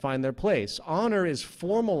appearances find their place. Honor is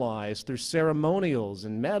formalized through ceremonials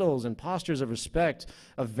and medals and postures of respect,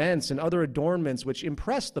 events and other adornments which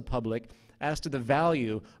impress the public as to the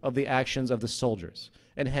value of the actions of the soldiers,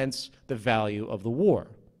 and hence the value of the war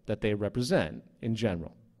that they represent in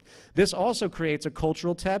general. This also creates a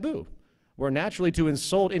cultural taboo, where naturally to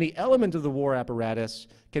insult any element of the war apparatus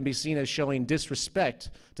can be seen as showing disrespect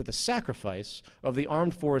to the sacrifice of the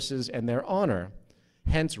armed forces and their honor,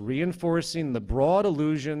 hence reinforcing the broad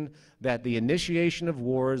illusion that the initiation of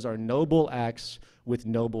wars are noble acts with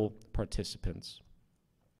noble participants.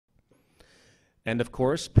 And of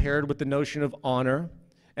course, paired with the notion of honor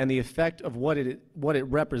and the effect of what it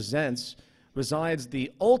represents, resides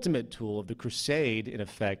the ultimate tool of the crusade, in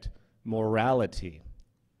effect, morality.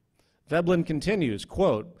 Veblen continues,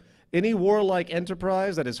 quote, "Any warlike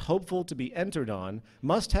enterprise that is hopeful to be entered on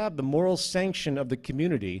must have the moral sanction of the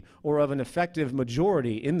community or of an effective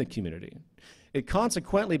majority in the community. It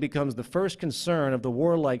consequently becomes the first concern of the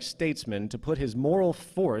warlike statesman to put his moral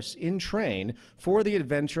force in train for the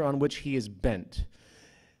adventure on which he is bent.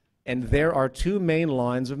 And there are two main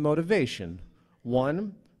lines of motivation.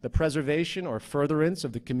 One, the preservation or furtherance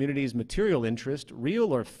of the community's material interest,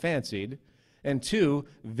 real or fancied, and two,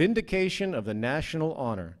 vindication of the national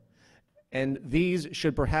honor. And these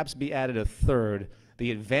should perhaps be added a third,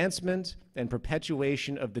 the advancement and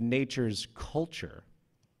perpetuation of the nature's culture."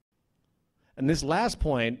 And this last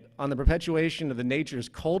point on the perpetuation of the nature's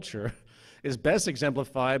culture is best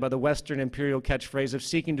exemplified by the Western imperial catchphrase of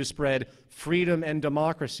seeking to spread freedom and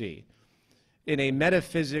democracy in a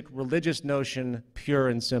metaphysic religious notion, pure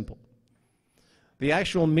and simple. The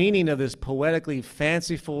actual meaning of this poetically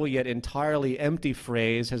fanciful yet entirely empty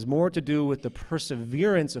phrase has more to do with the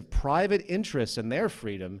perseverance of private interests in their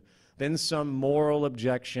freedom than some moral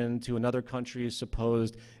objection to another country's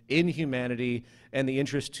supposed inhumanity and the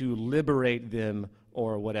interest to liberate them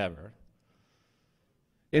or whatever.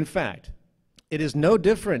 In fact, it is no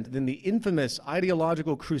different than the infamous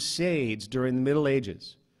ideological crusades during the Middle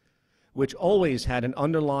Ages, which always had an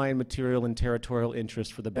underlying material and territorial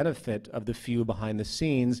interest for the benefit of the few behind the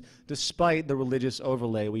scenes, despite the religious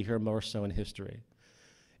overlay we hear more so in history.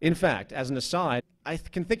 In fact, as an aside, I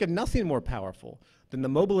can think of nothing more powerful than the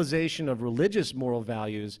mobilization of religious moral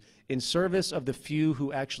values in service of the few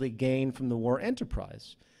who actually gain from the war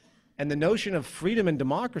enterprise. And the notion of freedom and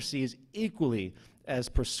democracy is equally as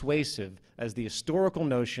persuasive as the historical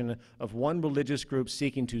notion of one religious group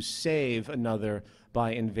seeking to save another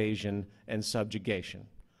by invasion and subjugation.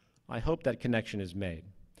 I hope that connection is made.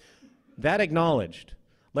 That acknowledged,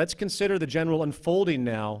 let's consider the general unfolding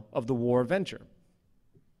now of the war venture.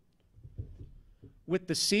 With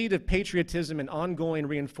the seed of patriotism and ongoing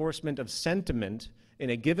reinforcement of sentiment in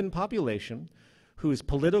a given population whose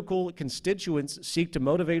political constituents seek to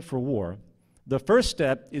motivate for war, the first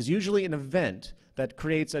step is usually an event that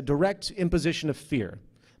creates a direct imposition of fear,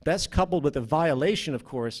 That's coupled with a violation, of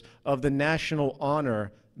course, of the national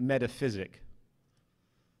honor metaphysic.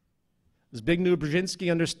 Zbigniew Brzezinski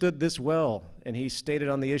understood this well, and he stated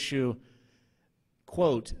on the issue,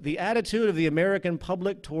 quote, "The attitude of the American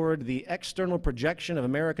public toward the external projection of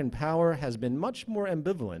American power has been much more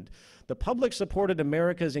ambivalent. The public supported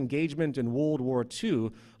America's engagement in World War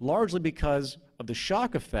II largely because of the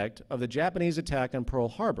shock effect of the Japanese attack on Pearl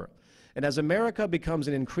Harbor. And as America becomes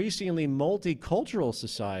an increasingly multicultural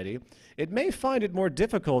society, it may find it more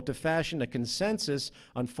difficult to fashion a consensus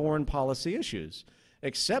on foreign policy issues,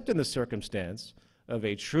 except in the circumstance of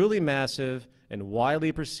a truly massive and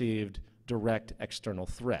widely perceived direct external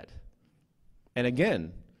threat." And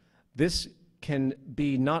again, this can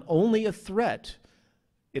be not only a threat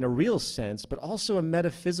in a real sense, but also a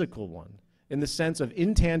metaphysical one, in the sense of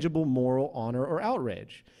intangible moral honor or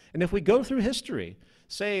outrage. And if we go through history,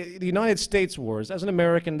 say the United States wars, as an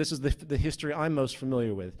American, this is the history I'm most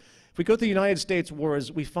familiar with. If we go through the United States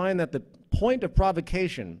wars, we find that the point of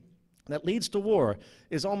provocation that leads to war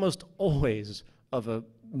is almost always of a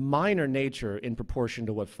minor nature in proportion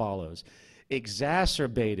to what follows,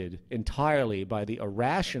 exacerbated entirely by the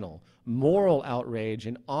irrational moral outrage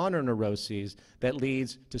and honor neuroses that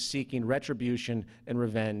leads to seeking retribution and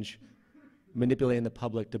revenge, manipulating the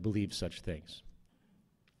public to believe such things.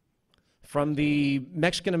 From the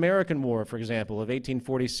Mexican-American War, for example, of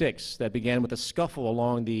 1846, that began with a scuffle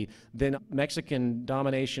along the then Mexican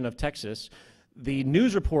domination of Texas, the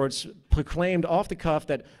news reports proclaimed off the cuff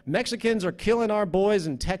that Mexicans are killing our boys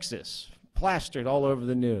in Texas, plastered all over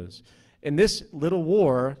the news. In this little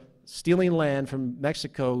war, stealing land from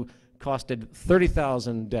Mexico costed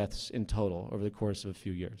 30,000 deaths in total over the course of a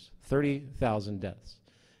few years. 30,000 deaths.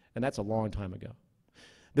 And that's a long time ago.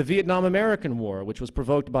 The Vietnam-American War, which was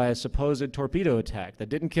provoked by a supposed torpedo attack that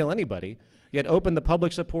didn't kill anybody, yet opened the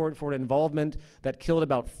public support for an involvement that killed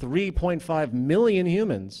about 3.5 million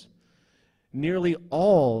humans. Nearly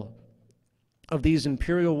all of these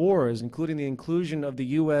imperial wars, including the inclusion of the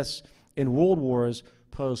U.S. in world wars,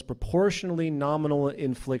 pose proportionally nominal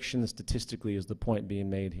infliction statistically, is the point being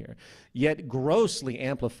made here, yet grossly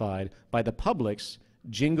amplified by the public's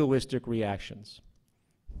jingoistic reactions.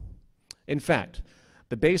 In fact,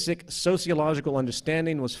 the basic sociological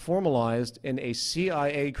understanding was formalized in a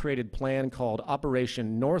CIA-created plan called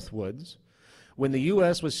Operation Northwoods when the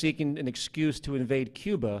U.S. was seeking an excuse to invade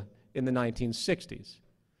Cuba in the 1960s.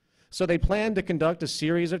 So they planned to conduct a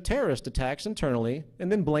series of terrorist attacks internally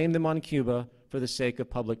and then blame them on Cuba for the sake of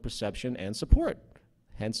public perception and support,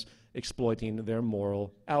 hence exploiting their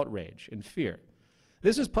moral outrage and fear.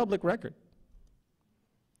 This is public record.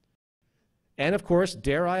 And of course,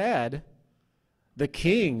 dare I add, the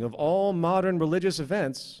king of all modern religious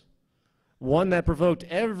events, one that provoked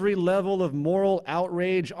every level of moral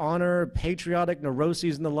outrage, honor, patriotic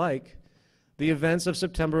neuroses, and the like, the events of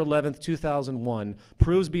September 11th, 2001,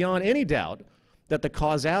 proves beyond any doubt that the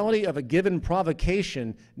causality of a given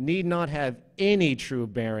provocation need not have any true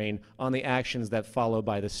bearing on the actions that follow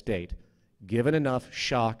by the state, given enough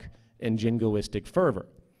shock and jingoistic fervor.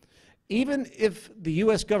 Even if the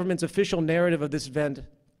U.S. government's official narrative of this event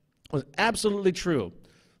was absolutely true,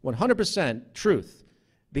 100% truth,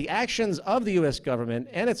 the actions of the U.S. government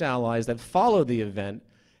and its allies that followed the event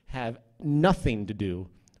have nothing to do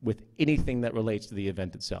with anything that relates to the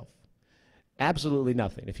event itself. Absolutely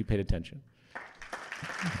nothing, if you paid attention.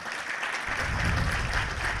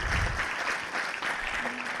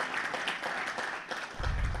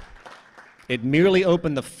 It merely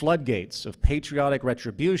opened the floodgates of patriotic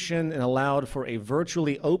retribution and allowed for a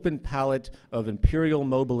virtually open palette of imperial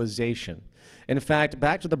mobilization. In fact,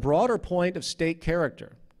 back to the broader point of state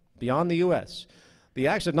character, beyond the U.S., the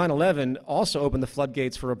acts of 9/11 also opened the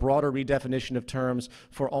floodgates for a broader redefinition of terms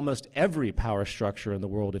for almost every power structure in the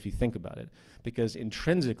world, if you think about it, because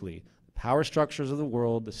intrinsically, the power structures of the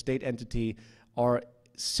world, the state entity, are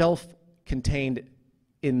self-contained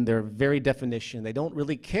in their very definition. They don't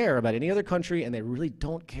really care about any other country, and they really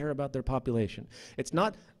don't care about their population. It's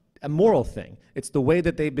not a moral thing. It's the way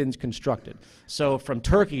that they've been constructed. So from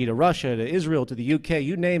Turkey to Russia to Israel to the UK,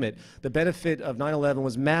 you name it, the benefit of 9/11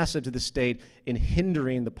 was massive to the state in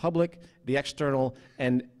hindering the public, the external,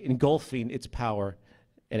 and engulfing its power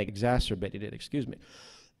and exacerbating it, excuse me.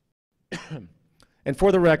 And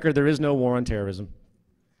for the record, there is no war on terrorism.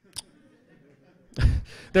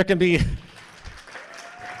 There can be...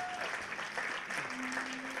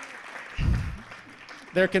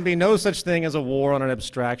 There can be no such thing as a war on an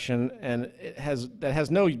abstraction, and that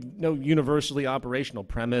has no universally operational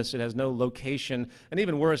premise. It has no location, and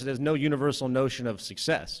even worse, it has no universal notion of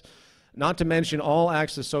success. Not to mention, all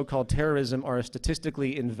acts of so-called terrorism are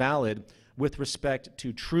statistically invalid with respect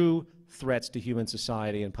to true threats to human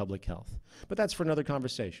society and public health. But that's for another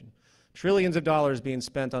conversation. Trillions of dollars being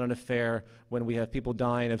spent on an affair when we have people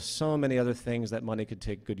dying of so many other things that money could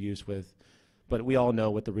take good use with. But we all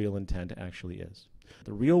know what the real intent actually is.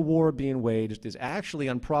 The real war being waged is actually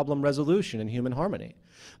on problem resolution and human harmony.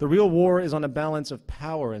 The real war is on a balance of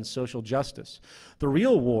power and social justice. The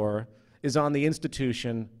real war is on the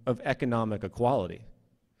institution of economic equality.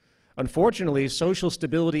 Unfortunately, social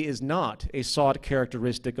stability is not a sought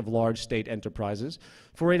characteristic of large state enterprises,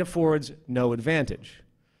 for it affords no advantage.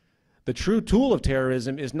 The true tool of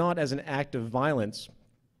terrorism is not as an act of violence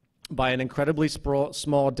by an incredibly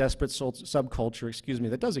small, desperate subculture,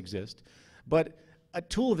 that does exist, but a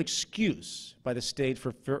tool of excuse by the state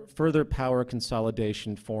for further power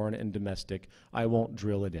consolidation, foreign and domestic. I won't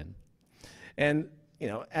drill it in. And,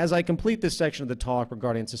 as I complete this section of the talk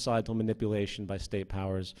regarding societal manipulation by state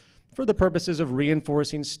powers, for the purposes of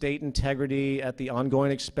reinforcing state integrity at the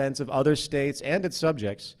ongoing expense of other states and its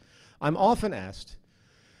subjects, I'm often asked,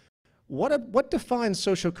 what defines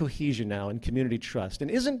social cohesion now and community trust? And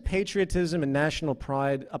isn't patriotism and national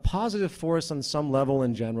pride a positive force on some level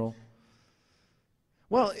in general?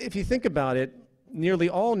 Well, if you think about it, nearly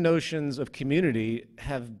all notions of community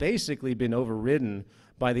have basically been overridden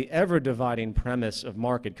by the ever-dividing premise of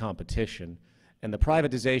market competition and the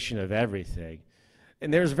privatization of everything.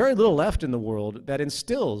 And there's very little left in the world that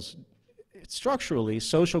instills structurally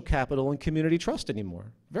social capital and community trust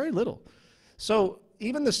anymore. Very little. So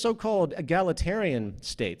even the so-called egalitarian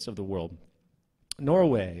states of the world,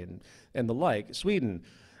 Norway and the like, Sweden,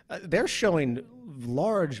 they're showing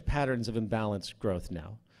large patterns of imbalanced growth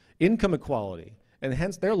now. Income equality, and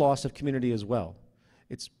hence their loss of community as well.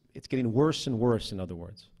 It's getting worse and worse, in other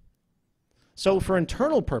words. So for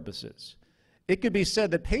internal purposes, it could be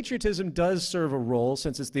said that patriotism does serve a role,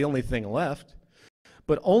 since it's the only thing left,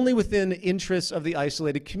 but only within the interests of the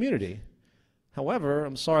isolated community. However,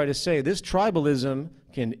 I'm sorry to say, this tribalism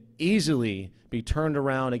can easily be turned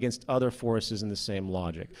around against other forces in the same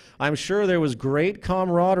logic. I'm sure there was great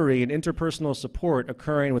camaraderie and interpersonal support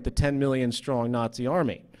occurring with the 10 million strong Nazi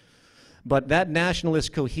army. But that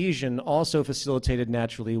nationalist cohesion also facilitated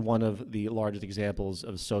naturally one of the largest examples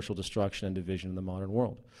of social destruction and division in the modern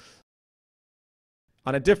world.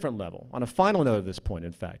 On a different level, on a final note of this point,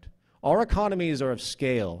 in fact, our economies are of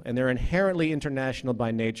scale, and they're inherently international by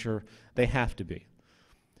nature. They have to be.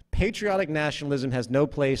 Patriotic nationalism has no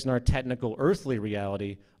place in our technical, earthly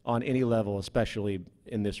reality on any level, especially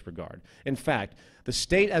in this regard. In fact, the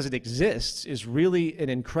state as it exists is really an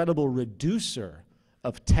incredible reducer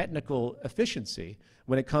of technical efficiency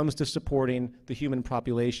when it comes to supporting the human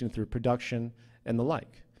population through production and the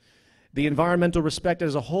like. The environmental respect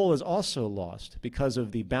as a whole is also lost because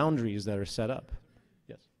of the boundaries that are set up.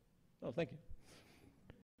 Yes. Oh, thank you.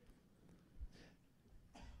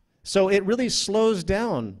 So it really slows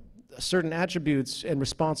down certain attributes and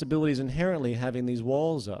responsibilities inherently having these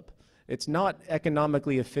walls up. It's not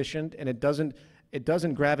economically efficient, and it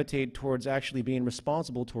doesn't gravitate towards actually being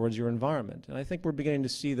responsible towards your environment. And I think we're beginning to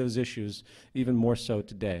see those issues even more so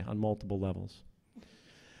today on multiple levels.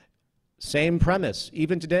 Same premise.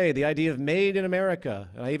 Even today, the idea of made in America,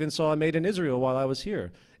 and I even saw made in Israel while I was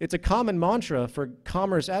here. It's a common mantra for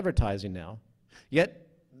commerce advertising now. Yet,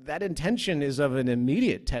 that intention is of an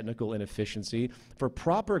immediate technical inefficiency, for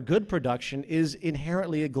proper good production is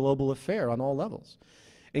inherently a global affair on all levels,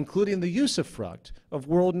 including the use of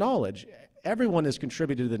world knowledge. Everyone has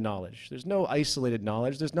contributed to the knowledge. There's no isolated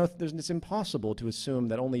knowledge. It's impossible to assume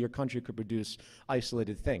that only your country could produce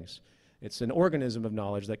isolated things. It's an organism of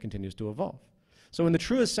knowledge that continues to evolve. So in the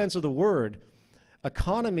truest sense of the word,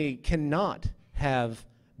 economy cannot have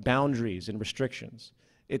boundaries and restrictions.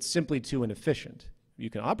 It's simply too inefficient.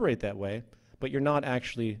 You can operate that way, but you're not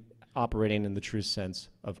actually operating in the true sense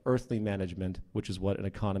of earthly management, which is what an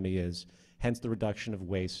economy is, hence the reduction of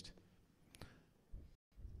waste.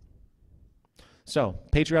 So,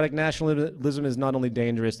 patriotic nationalism is not only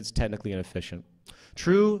dangerous, it's technically inefficient.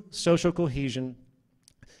 True social cohesion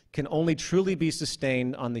can only truly be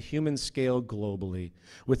sustained on the human scale globally,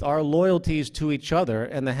 with our loyalties to each other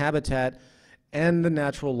and the habitat and the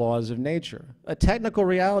natural laws of nature. A technical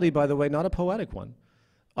reality, by the way, not a poetic one.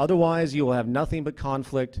 Otherwise, you will have nothing but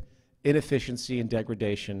conflict, inefficiency, and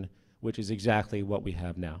degradation, which is exactly what we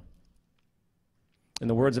have now. In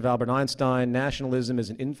the words of Albert Einstein, nationalism is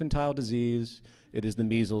an infantile disease. It is the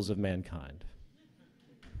measles of mankind.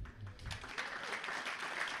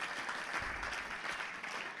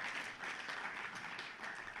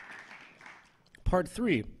 Part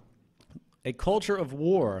 3, a culture of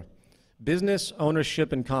war, business,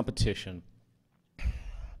 ownership, and competition.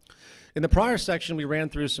 In the prior section, we ran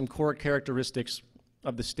through some core characteristics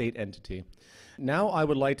of the state entity. Now I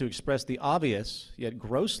would like to express the obvious, yet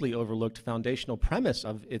grossly overlooked foundational premise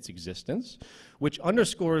of its existence, which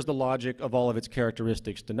underscores the logic of all of its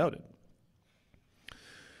characteristics denoted.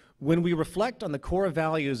 When we reflect on the core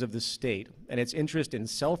values of the state and its interest in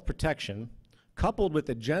self-protection, coupled with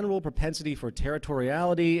the general propensity for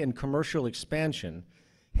territoriality and commercial expansion,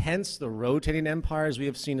 hence the rotating empires we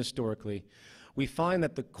have seen historically, we find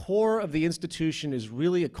that the core of the institution is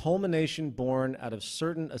really a culmination born out of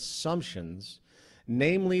certain assumptions,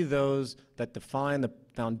 namely those that define the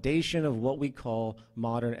foundation of what we call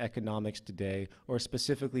modern economics today, or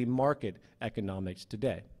specifically market economics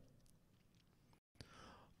today.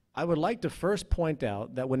 I would like to first point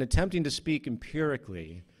out that when attempting to speak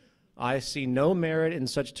empirically, I see no merit in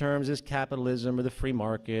such terms as capitalism or the free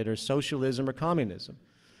market or socialism or communism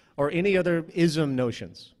or any other ism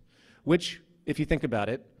notions, which, if you think about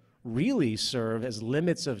it, really serve as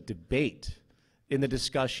limits of debate in the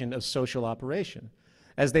discussion of social operation,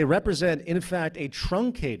 as they represent, in fact, a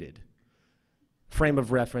truncated frame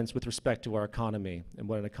of reference with respect to our economy and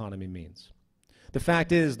what an economy means. The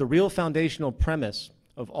fact is, the real foundational premise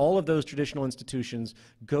of all of those traditional institutions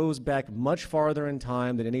goes back much farther in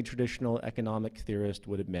time than any traditional economic theorist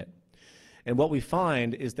would admit. And what we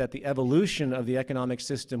find is that the evolution of the economic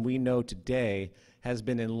system we know today has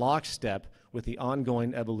been in lockstep with the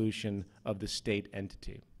ongoing evolution of the state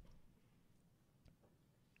entity.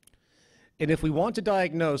 And if we want to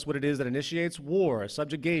diagnose what it is that initiates war,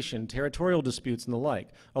 subjugation, territorial disputes, and the like,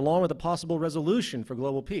 along with a possible resolution for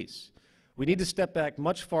global peace, we need to step back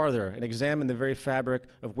much farther and examine the very fabric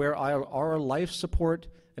of where our life support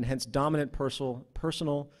and hence dominant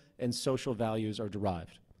personal and social values are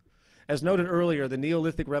derived. As noted earlier, the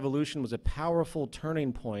Neolithic Revolution was a powerful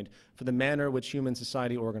turning point for the manner in which human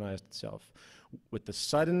society organized itself. With the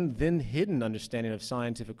sudden, then hidden understanding of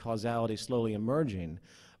scientific causality slowly emerging,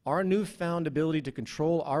 our newfound ability to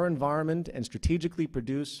control our environment and strategically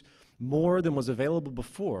produce more than was available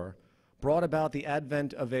before brought about the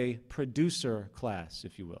advent of a producer class,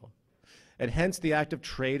 if you will, and hence the act of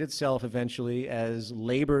trade itself eventually, as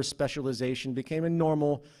labor specialization became a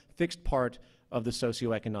normal, fixed part of the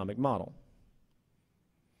socioeconomic model.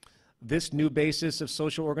 This new basis of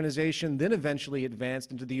social organization then eventually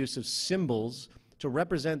advanced into the use of symbols to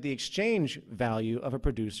represent the exchange value of a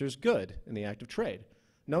producer's good in the act of trade,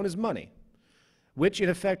 known as money, which in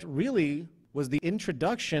effect really was the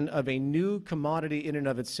introduction of a new commodity in and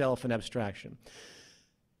of itself, an abstraction.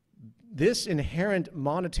 This inherent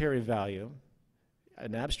monetary value,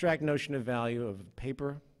 an abstract notion of value of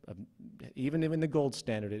paper, even in the gold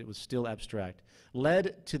standard, it was still abstract,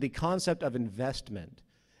 led to the concept of investment.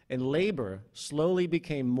 And labor slowly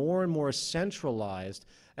became more and more centralized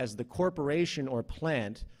as the corporation or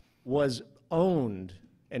plant was owned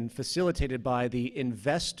and facilitated by the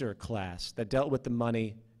investor class that dealt with the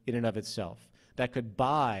money in and of itself, that could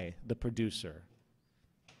buy the producer.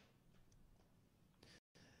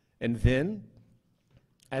 And then,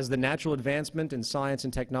 as the natural advancement in science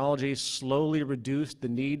and technology slowly reduced the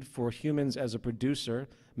need for humans as a producer,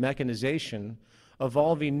 mechanization,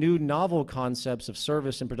 evolving new novel concepts of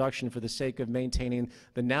service and production for the sake of maintaining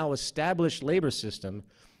the now established labor system,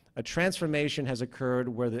 a transformation has occurred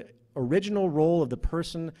where the original role of the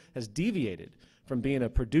person has deviated from being a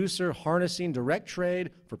producer harnessing direct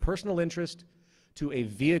trade for personal interest to a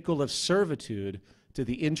vehicle of servitude to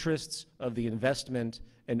the interests of the investment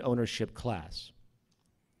and ownership class.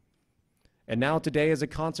 And now today, as a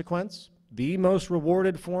consequence, the most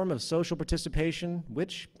rewarded form of social participation,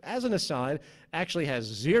 which, as an aside, actually has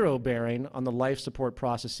zero bearing on the life support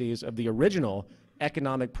processes of the original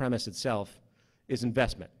economic premise itself, is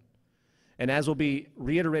investment. And as will be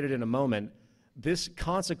reiterated in a moment, this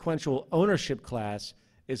consequential ownership class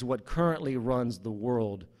is what currently runs the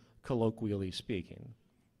world, colloquially speaking.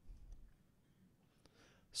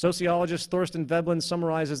 Sociologist Thorstein Veblen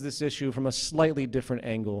summarizes this issue from a slightly different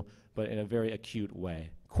angle, but in a very acute way.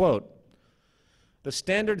 Quote, "The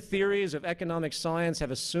standard theories of economic science have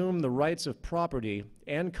assumed the rights of property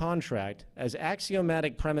and contract as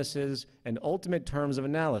axiomatic premises and ultimate terms of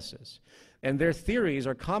analysis, and their theories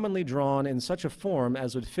are commonly drawn in such a form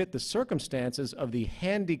as would fit the circumstances of the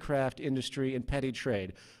handicraft industry and petty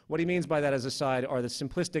trade." What he means by that, as a side, are the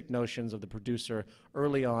simplistic notions of the producer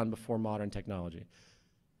early on before modern technology.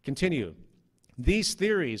 Continue. "These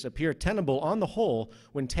theories appear tenable on the whole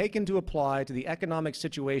when taken to apply to the economic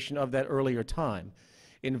situation of that earlier time,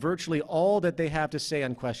 in virtually all that they have to say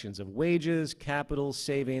on questions of wages, capital,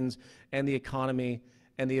 savings, and the economy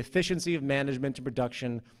and the efficiency of management and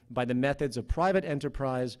production by the methods of private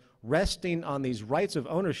enterprise, resting on these rights of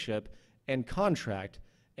ownership and contract,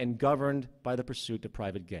 and governed by the pursuit of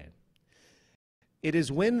private gain. It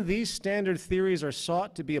is when these standard theories are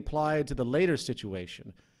sought to be applied to the later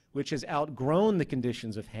situation, which has outgrown the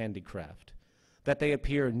conditions of handicraft, that they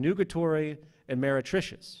appear nugatory and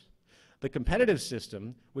meretricious. The competitive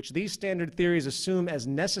system, which these standard theories assume as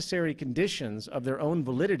necessary conditions of their own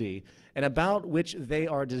validity and about which they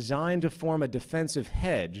are designed to form a defensive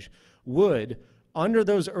hedge, would, under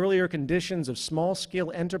those earlier conditions of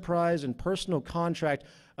small-scale enterprise and personal contract,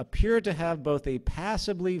 appear to have both a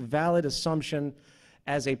passably valid assumption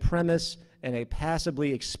as a premise and a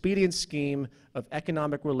passably expedient scheme of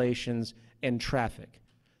economic relations and traffic.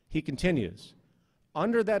 He continues,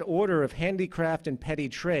 under that order of handicraft and petty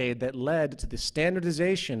trade that led to the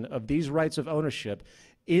standardization of these rights of ownership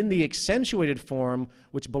in the accentuated form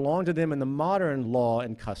which belonged to them in the modern law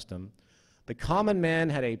and custom, the common man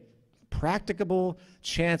had a practicable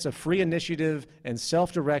chance of free initiative and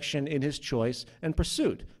self-direction in his choice and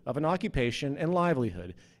pursuit of an occupation and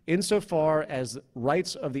livelihood, insofar as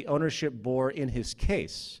rights of the ownership bore in his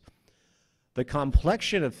case. The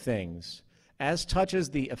complexion of things, as touches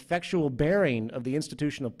the effectual bearing of the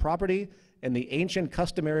institution of property and the ancient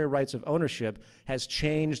customary rights of ownership, has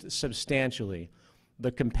changed substantially.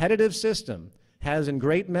 The competitive system has in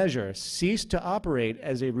great measure ceased to operate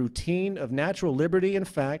as a routine of natural liberty in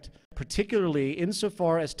fact, particularly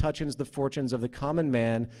insofar as touches the fortunes of the common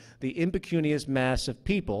man, the impecunious mass of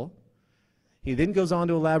people. He then goes on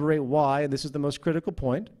to elaborate why, and this is the most critical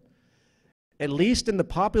point, at least in the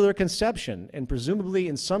popular conception, and presumably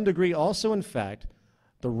in some degree also in fact,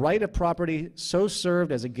 the right of property so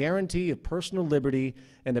served as a guarantee of personal liberty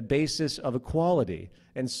and a basis of equality,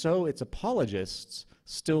 and so its apologists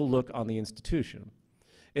still look on the institution.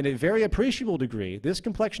 In a very appreciable degree, this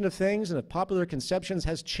complexion of things and of popular conceptions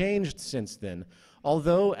has changed since then,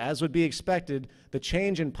 although, as would be expected, the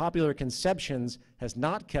change in popular conceptions has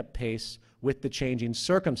not kept pace with the changing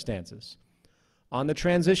circumstances. On the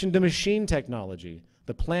transition to machine technology,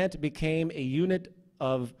 the plant became a unit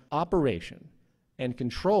of operation, and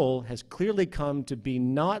control has clearly come to be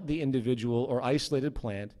not the individual or isolated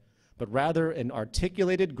plant, but rather an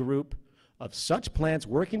articulated group of such plants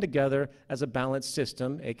working together as a balanced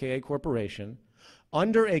system, aka corporation,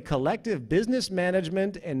 under a collective business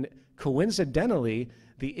management, and coincidentally,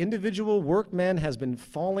 the individual workman has been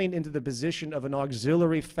falling into the position of an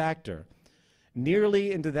auxiliary factor,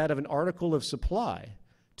 nearly into that of an article of supply,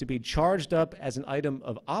 to be charged up as an item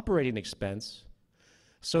of operating expense,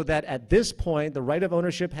 so that at this point the right of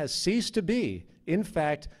ownership has ceased to be, in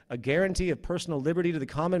fact, a guarantee of personal liberty to the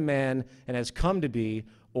common man, and has come to be,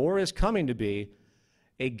 or is coming to be,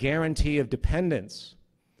 a guarantee of dependence.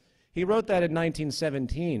 He wrote that in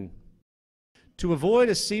 1917. To avoid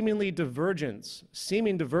a seeming divergence,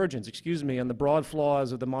 on the broad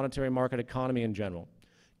flaws of the monetary market economy in general,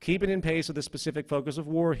 keeping in pace with the specific focus of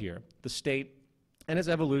war here, the state and its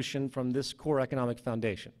evolution from this core economic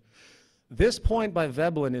foundation. This point by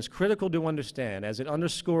Veblen is critical to understand, as it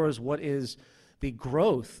underscores what is the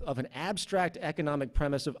growth of an abstract economic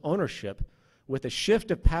premise of ownership with a shift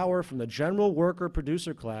of power from the general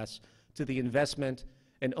worker-producer class to the investment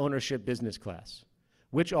and ownership business class,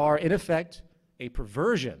 which are, in effect, a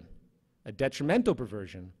perversion, a detrimental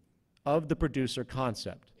perversion of the producer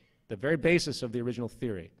concept, the very basis of the original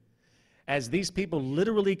theory, as these people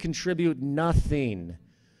literally contribute nothing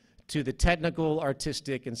to the technical,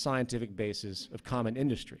 artistic, and scientific basis of common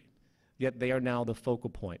industry, yet they are now the focal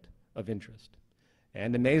point of interest.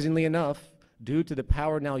 And amazingly enough, due to the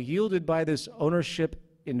power now yielded by this ownership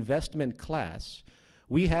investment class,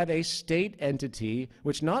 we have a state entity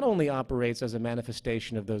which not only operates as a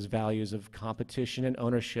manifestation of those values of competition and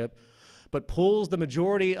ownership, but pulls the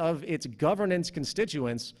majority of its governance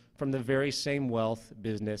constituents from the very same wealth,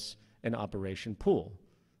 business, and operation pool.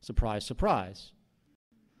 Surprise, surprise.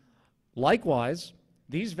 Likewise,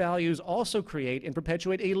 these values also create and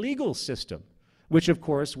perpetuate a legal system, which of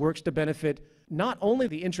course works to benefit not only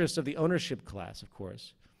the interests of the ownership class, of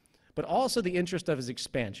course, but also the interest of its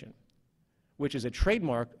expansion, which is a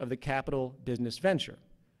trademark of the capital business venture,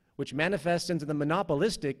 which manifests into the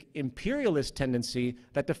monopolistic imperialist tendency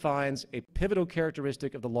that defines a pivotal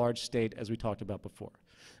characteristic of the large state, as we talked about before.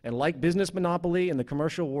 And like business monopoly in the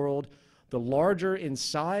commercial world, the larger in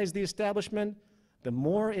size the establishment, the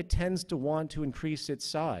more it tends to want to increase its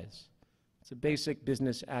size. It's a basic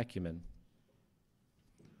business acumen.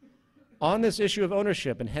 On this issue of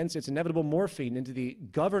ownership, and hence its inevitable morphine into the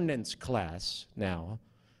governance class now,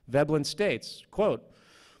 Veblen states, quote,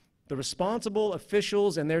 The responsible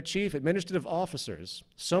officials and their chief administrative officers,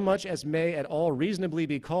 so much as may at all reasonably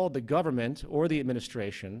be called the government or the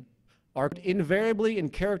administration, are invariably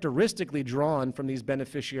and characteristically drawn from these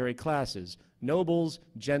beneficiary classes, nobles,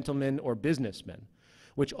 gentlemen, or businessmen,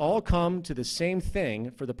 which all come to the same thing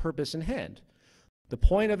for the purpose in hand. The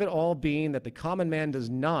point of it all being that the common man does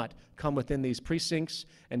not come within these precincts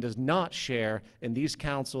and does not share in these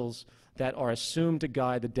councils that are assumed to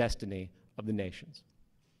guide the destiny of the nations.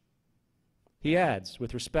 He adds,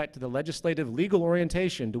 with respect to the legislative legal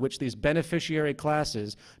orientation to which these beneficiary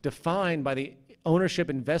classes, defined by the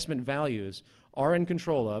ownership investment values, are in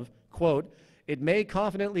control of, quote, it may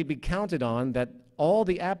confidently be counted on that all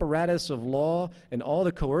the apparatus of law and all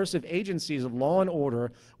the coercive agencies of law and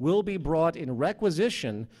order will be brought in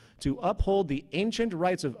requisition to uphold the ancient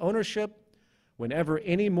rights of ownership whenever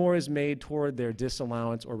any more is made toward their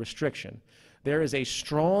disallowance or restriction. There is a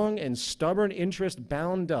strong and stubborn interest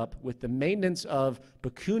bound up with the maintenance of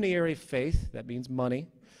pecuniary faith, that means money,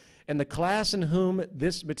 and the class in whom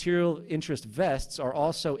this material interest vests are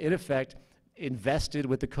also, in effect, invested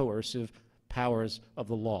with the coercive powers of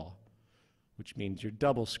the law, which means you're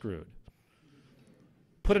double screwed.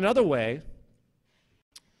 Put another way,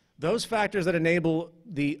 those factors that enable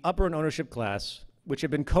the upper and ownership class, which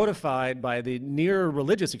have been codified by the near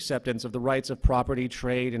religious acceptance of the rights of property,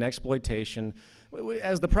 trade, and exploitation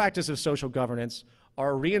as the practice of social governance,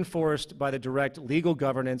 are reinforced by the direct legal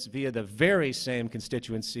governance via the very same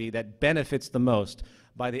constituency that benefits the most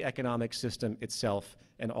by the economic system itself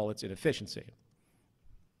and all its inefficiency.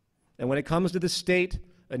 And when it comes to the state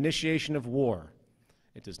initiation of war,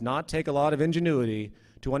 it does not take a lot of ingenuity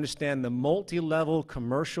to understand the multi-level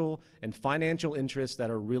commercial and financial interests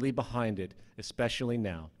that are really behind it, especially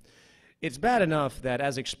now. It's bad enough that,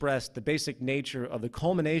 as expressed, the basic nature of the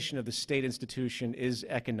culmination of the state institution is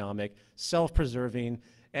economic, self-preserving,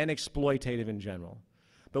 and exploitative in general.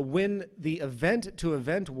 But when the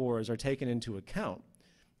event-to-event wars are taken into account,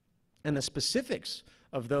 and the specifics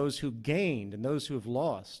of those who gained and those who have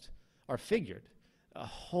lost are figured, a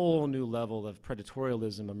whole new level of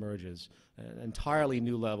predatorialism emerges, an entirely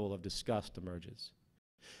new level of disgust emerges.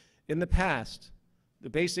 In the past, the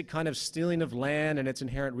basic kind of stealing of land and its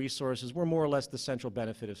inherent resources were more or less the central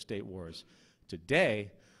benefit of state wars.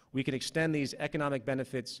 Today, we can extend these economic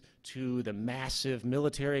benefits to the massive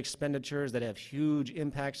military expenditures that have huge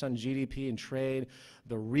impacts on GDP and trade,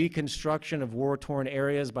 the reconstruction of war-torn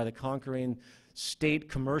areas by the conquering state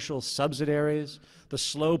commercial subsidiaries, the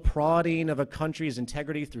slow prodding of a country's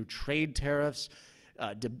integrity through trade tariffs,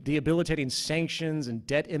 debilitating sanctions and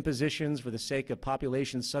debt impositions for the sake of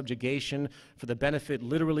population subjugation for the benefit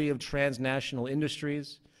literally of transnational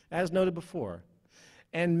industries, as noted before,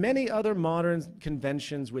 and many other modern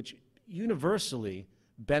conventions which universally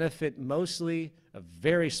benefit mostly a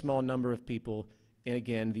very small number of people in,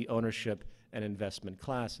 again, the ownership and investment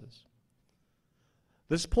classes.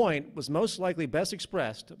 This point was most likely best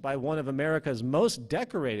expressed by one of America's most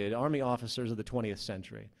decorated Army officers of the 20th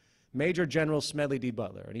century, Major General Smedley D.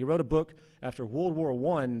 Butler. And he wrote a book after World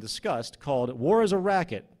War I discussed called War is a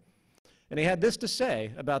Racket. And he had this to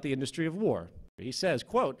say about the industry of war. He says,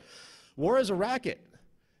 quote, war is a racket.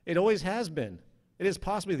 It always has been. It is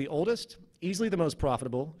possibly the oldest, easily the most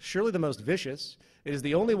profitable, surely the most vicious. It is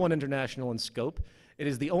the only one international in scope. It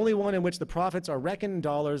is the only one in which the profits are reckoned in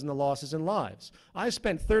dollars and the losses in lives. I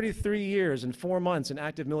spent 33 years and 4 months in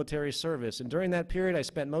active military service, and during that period I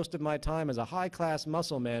spent most of my time as a high-class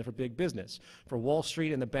muscle man for big business, for Wall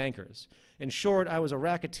Street and the bankers. In short, I was a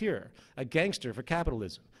racketeer, a gangster for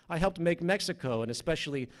capitalism. I helped make Mexico and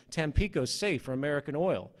especially Tampico safe for American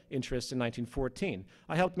oil interests in 1914.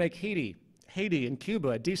 I helped make Haiti and Cuba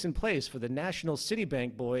a decent place for the national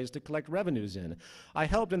Citibank boys to collect revenues in. I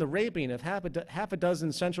helped in the raping of half a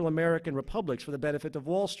dozen Central American republics for the benefit of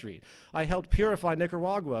Wall Street. I helped purify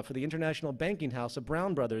Nicaragua for the international banking house of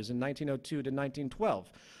Brown Brothers in 1902 to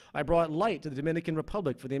 1912. I brought light to the Dominican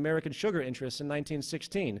Republic for the American sugar interests in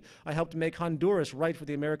 1916. I helped make Honduras right for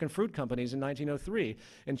the American fruit companies in 1903.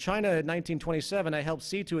 In China in 1927, I helped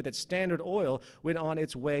see to it that Standard Oil went on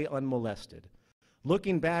its way unmolested.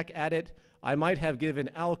 Looking back at it, I might have given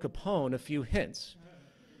Al Capone a few hints.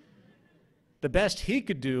 The best he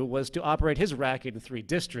could do was to operate his racket in 3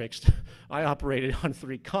 districts. I operated on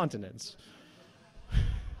 3 continents.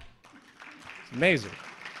 It's amazing.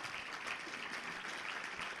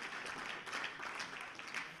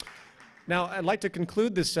 Now, I'd like to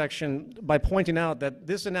conclude this section by pointing out that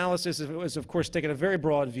this analysis is, of course, taking a very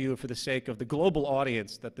broad view for the sake of the global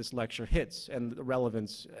audience that this lecture hits and the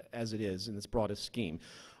relevance as it is in its broadest scheme.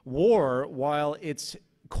 War, while its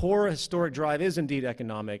core historic drive is indeed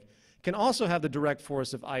economic, can also have the direct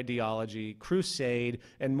force of ideology, crusade,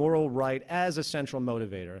 and moral right as a central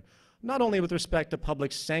motivator, not only with respect to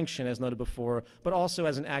public sanction, as noted before, but also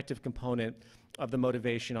as an active component of the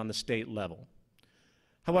motivation on the state level.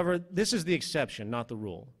 However, this is the exception, not the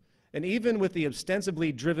rule. And even with the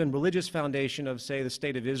ostensibly driven religious foundation of, say, the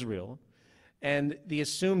State of Israel, and the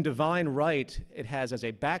assumed divine right it has as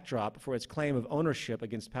a backdrop for its claim of ownership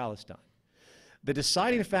against Palestine, the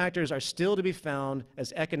deciding factors are still to be found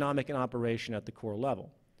as economic in operation at the core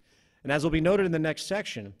level. And as will be noted in the next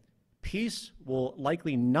section, peace will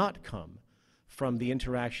likely not come from the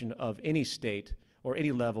interaction of any state or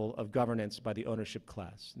any level of governance by the ownership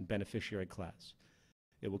class and beneficiary class.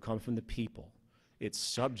 It will come from the people, its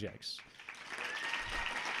subjects.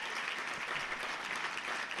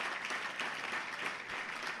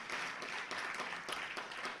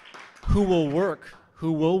 Who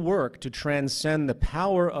will work to transcend the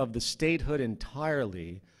power of the statehood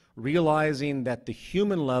entirely, realizing that the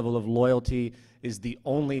human level of loyalty is the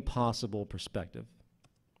only possible perspective.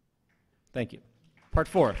 Thank you. Part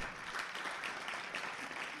 4.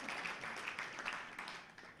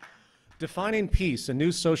 Defining peace, a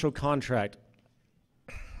new social contract.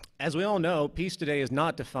 As we all know, peace today is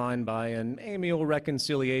not defined by an amiable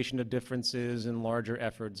reconciliation of differences and larger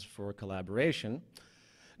efforts for collaboration.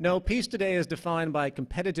 No, peace today is defined by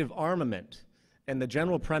competitive armament and the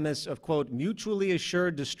general premise of, quote, mutually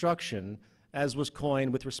assured destruction, as was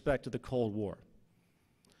coined with respect to the Cold War.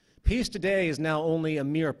 Peace today is now only a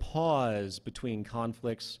mere pause between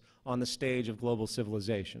conflicts on the stage of global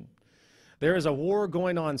civilization. There is a war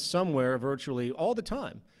going on somewhere virtually all the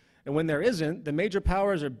time. And when there isn't, the major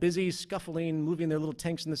powers are busy scuffling, moving their little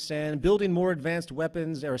tanks in the sand, building more advanced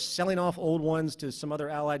weapons, or selling off old ones to some other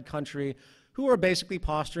allied country who are basically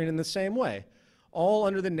posturing in the same way, all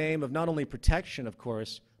under the name of not only protection, of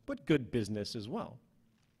course, but good business as well.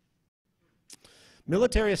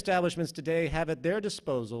 Military establishments today have at their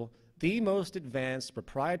disposal the most advanced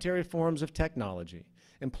proprietary forms of technology,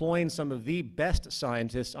 employing some of the best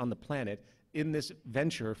scientists on the planet in this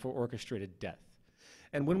venture for orchestrated death.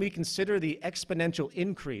 And when we consider the exponential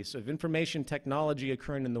increase of information technology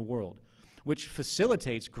occurring in the world, which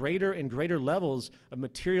facilitates greater and greater levels of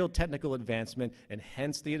material technical advancement and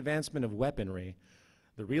hence the advancement of weaponry,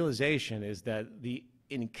 the realization is that the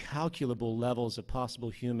incalculable levels of possible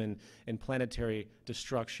human and planetary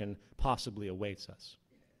destruction possibly awaits us.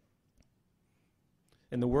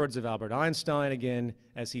 In the words of Albert Einstein, again,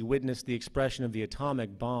 as he witnessed the expression of the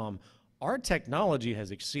atomic bomb, our technology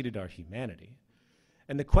has exceeded our humanity.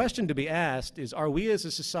 And the question to be asked is, are we as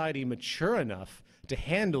a society mature enough to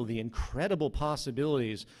handle the incredible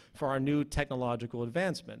possibilities for our new technological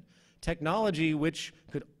advancement? Technology which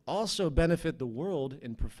could also benefit the world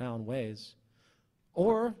in profound ways.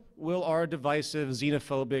 Or will our divisive,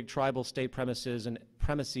 xenophobic, tribal state premises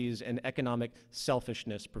and economic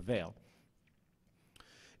selfishness prevail?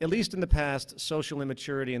 At least in the past, social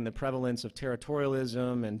immaturity and the prevalence of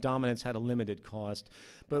territorialism and dominance had a limited cost.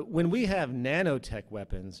 But when we have nanotech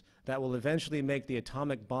weapons that will eventually make the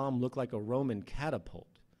atomic bomb look like a Roman catapult,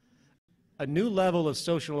 a new level of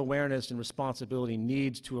social awareness and responsibility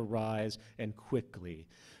needs to arise, and quickly.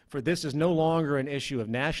 For this is no longer an issue of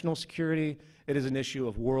national security, it is an issue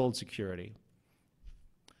of world security.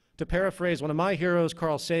 To paraphrase one of my heroes,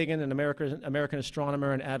 Carl Sagan, an American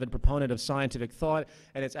astronomer and avid proponent of scientific thought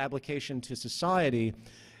and its application to society,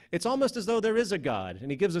 it's almost as though there is a God,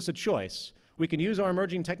 and he gives us a choice. We can use our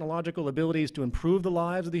emerging technological abilities to improve the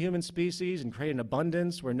lives of the human species and create an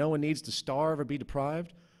abundance where no one needs to starve or be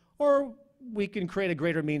deprived, or we can create a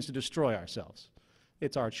greater means to destroy ourselves.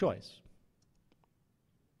 It's our choice.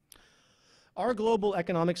 Our global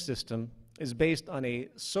economic system is based on a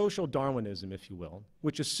social Darwinism, if you will,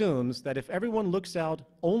 which assumes that if everyone looks out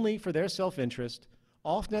only for their self-interest,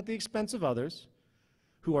 often at the expense of others,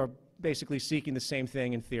 who are basically seeking the same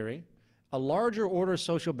thing in theory, a larger order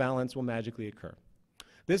social balance will magically occur.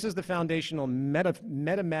 This is the foundational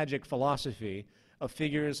meta-magic philosophy of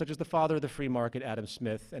figures such as the father of the free market, Adam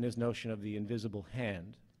Smith, and his notion of the invisible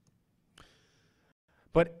hand.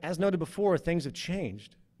 But as noted before, things have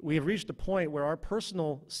changed. We have reached a point where our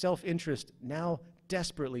personal self-interest now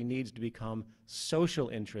desperately needs to become social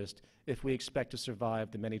interest if we expect to survive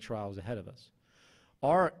the many trials ahead of us.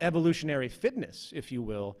 Our evolutionary fitness, if you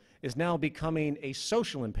will, is now becoming a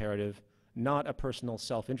social imperative, not a personal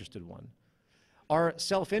self-interested one. Our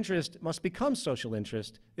self-interest must become social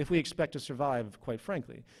interest if we expect to survive, quite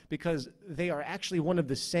frankly, because they are actually one of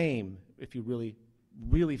the same, if you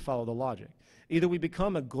really follow the logic. Either we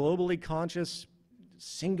become a globally conscious,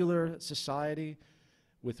 singular society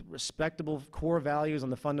with respectable core values on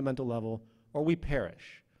the fundamental level, or we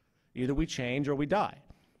perish. Either we change or we die.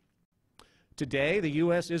 Today, the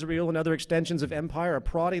U.S., Israel, and other extensions of empire are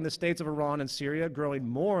prodding the states of Iran and Syria, growing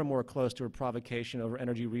more and more close to a provocation over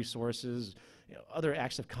energy resources, other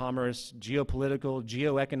acts of commerce, geopolitical,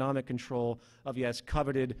 geoeconomic control of, yes,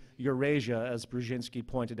 coveted Eurasia, as Brzezinski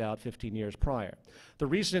pointed out 15 years prior. The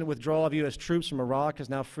recent withdrawal of U.S. troops from Iraq has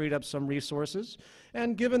now freed up some resources,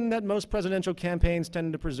 and given that most presidential campaigns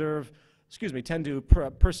tend to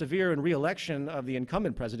persevere in re-election of the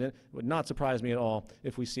incumbent president, it would not surprise me at all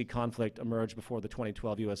if we see conflict emerge before the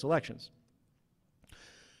 2012 U.S. elections.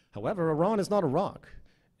 However, Iran is not Iraq,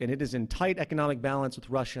 and it is in tight economic balance with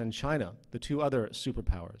Russia and China, the two other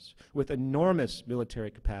superpowers, with enormous military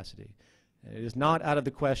capacity. And it is not out of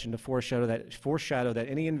the question to foreshadow that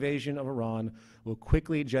any invasion of Iran will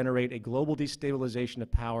quickly generate a global destabilization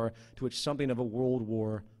of power to which something of a world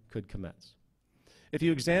war could commence. If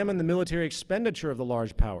you examine the military expenditure of the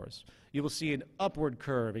large powers, you will see an upward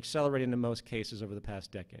curve accelerating in most cases over the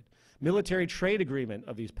past decade. Military trade agreement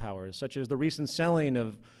of these powers, such as the recent selling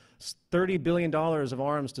of $30 billion of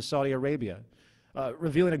arms to Saudi Arabia,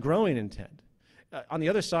 revealing a growing intent. On the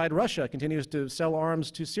other side, Russia continues to sell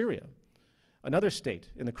arms to Syria, another state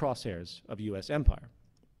in the crosshairs of U.S. empire.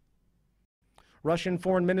 Russian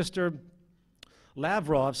Foreign Minister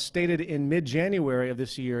Lavrov stated in mid-January of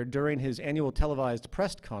this year during his annual televised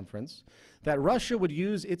press conference that Russia would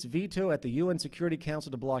use its veto at the UN Security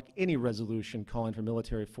Council to block any resolution calling for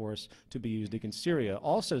military force to be used against Syria,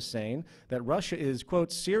 also saying that Russia is,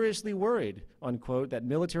 quote, seriously worried, unquote, that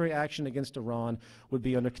military action against Iran would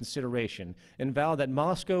be under consideration, and vowed that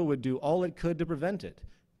Moscow would do all it could to prevent it.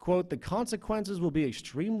 Quote, the consequences will be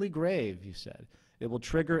extremely grave, he said. It will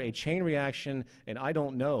trigger a chain reaction, and I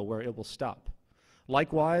don't know where it will stop.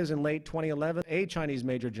 Likewise, in late 2011, a Chinese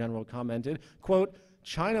major general commented, quote,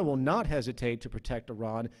 China will not hesitate to protect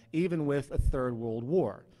Iran, even with a third world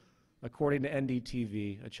war, according to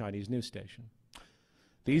NDTV, a Chinese news station.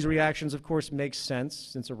 These reactions, of course, make sense,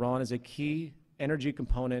 since Iran is a key energy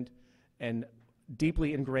component and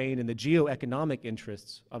deeply ingrained in the geoeconomic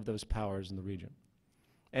interests of those powers in the region.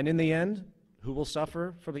 And in the end, who will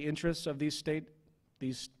suffer from the interests of these state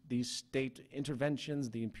interventions,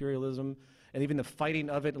 the imperialism, and even the fighting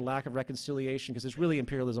of it and lack of reconciliation, because there's really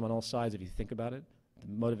imperialism on all sides if you think about it.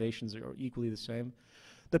 The motivations are equally the same.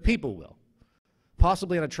 The people will,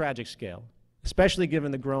 possibly on a tragic scale, especially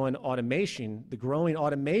given the growing automation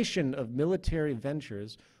of military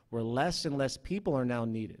ventures where less and less people are now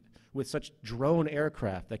needed, with such drone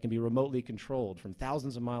aircraft that can be remotely controlled from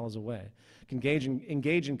thousands of miles away, can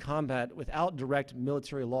engage in combat without direct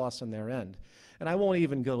military loss on their end. And I won't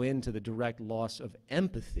even go into the direct loss of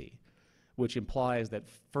empathy, which implies that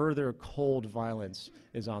further cold violence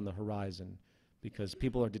is on the horizon because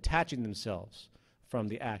people are detaching themselves from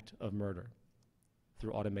the act of murder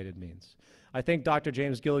through automated means. I think Dr.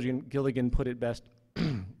 James Gilligan put it best.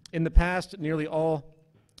 In the past,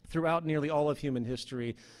 throughout nearly all of human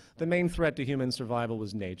history, the main threat to human survival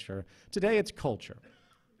was nature. Today, it's culture.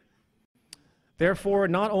 Therefore,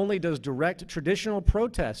 not only does direct traditional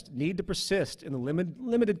protest need to persist in the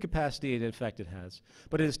limited capacity and effect it has,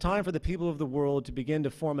 but it is time for the people of the world to begin to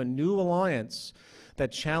form a new alliance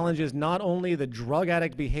that challenges not only the drug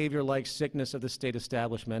addict behavior-like sickness of the state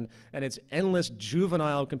establishment and its endless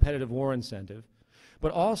juvenile competitive war incentive,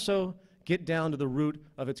 but also get down to the root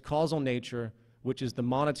of its causal nature, which is the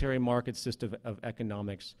monetary market system of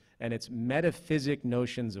economics and its metaphysic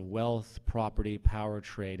notions of wealth, property, power,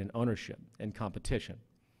 trade, and ownership, and competition.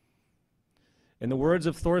 In the words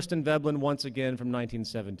of Thorstein Veblen, once again from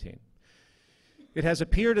 1917, it has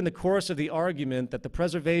appeared in the course of the argument that the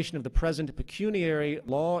preservation of the present pecuniary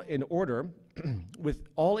law and order, with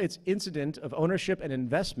all its incident of ownership and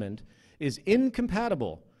investment, is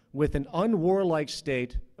incompatible with an unwarlike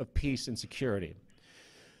state of peace and security.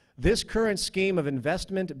 This current scheme of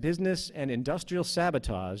investment, business, and industrial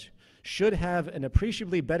sabotage should have an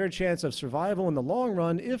appreciably better chance of survival in the long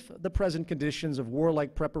run if the present conditions of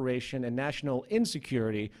warlike preparation and national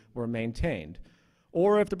insecurity were maintained,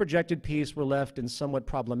 or if the projected peace were left in somewhat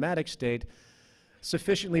problematic state,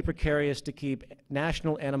 sufficiently precarious to keep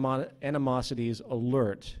national animosities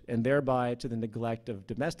alert, and thereby to the neglect of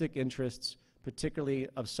domestic interests, particularly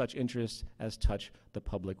of such interests as touch the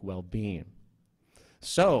public well-being.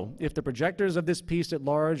 So, if the projectors of this peace at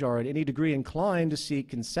large are in any degree inclined to seek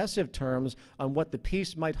concessive terms on what the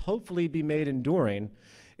peace might hopefully be made enduring,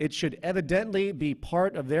 it should evidently be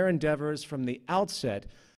part of their endeavors from the outset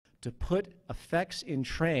to put effects in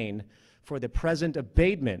train for the present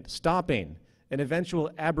abatement, stopping, and eventual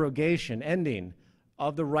abrogation, ending,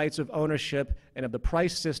 of the rights of ownership and of the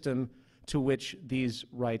price system to which these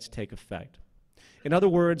rights take effect. In other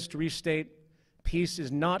words, to restate, peace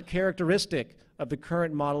is not characteristic of the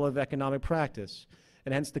current model of economic practice,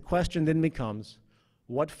 and hence the question then becomes,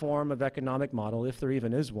 what form of economic model, if there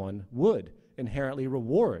even is one, would inherently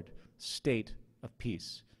reward state of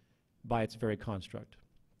peace by its very construct?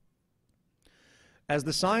 As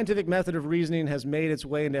the scientific method of reasoning has made its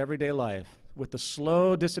way into everyday life, with the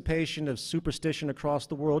slow dissipation of superstition across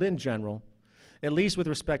the world in general, at least with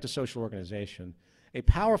respect to social organization, a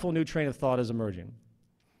powerful new train of thought is emerging.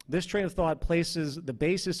 This train of thought places the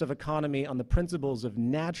basis of economy on the principles of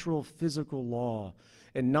natural physical law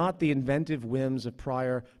and not the inventive whims of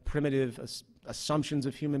prior primitive assumptions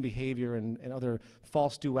of human behavior and other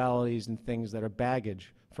false dualities and things that are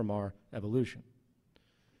baggage from our evolution.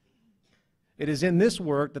 It is in this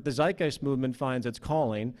work that the Zeitgeist movement finds its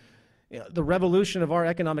calling. The revolution of our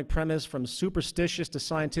economic premise from superstitious to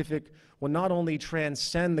scientific will not only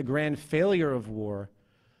transcend the grand failure of war,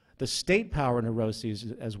 the state power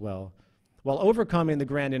neuroses as well, while overcoming the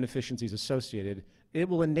grand inefficiencies associated. It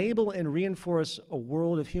will enable and reinforce a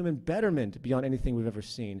world of human betterment beyond anything we've ever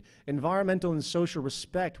seen, environmental and social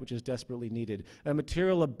respect, which is desperately needed, a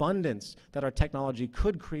material abundance that our technology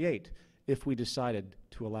could create if we decided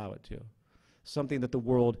to allow it to, something that the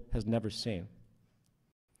world has never seen.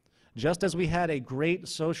 Just as we had a great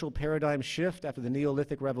social paradigm shift after the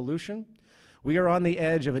Neolithic Revolution, we are on the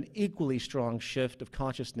edge of an equally strong shift of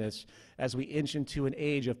consciousness as we inch into an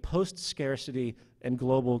age of post-scarcity and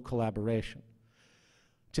global collaboration.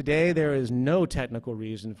 Today, there is no technical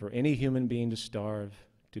reason for any human being to starve,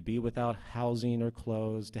 to be without housing or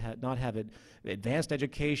clothes, to not have advanced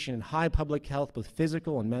education and high public health, both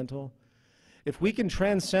physical and mental. If we can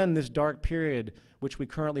transcend this dark period which we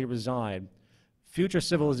currently reside, future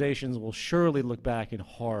civilizations will surely look back in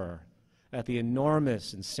horror at the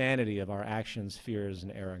enormous insanity of our actions, fears,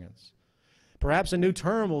 and arrogance. Perhaps a new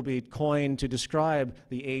term will be coined to describe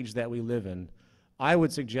the age that we live in. I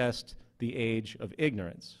would suggest the age of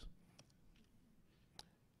ignorance.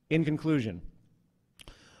 In conclusion,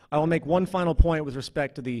 I will make one final point with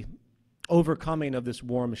respect to the overcoming of this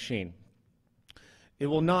war machine. It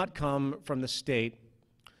will not come from the state,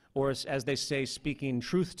 or as they say, speaking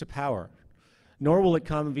truth to power, nor will it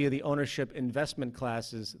come via the ownership investment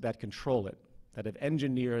classes that control it, that have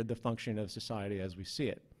engineered the function of society as we see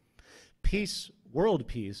it. Peace, world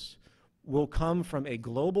peace, will come from a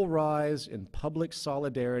global rise in public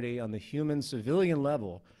solidarity on the human civilian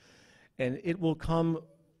level, and it will come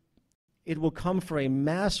for a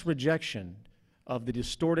mass rejection of the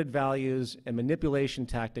distorted values and manipulation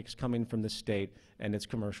tactics coming from the state and its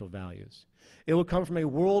commercial values. It will come from a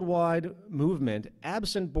worldwide movement,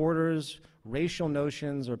 absent borders, racial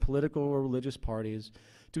notions, or political or religious parties,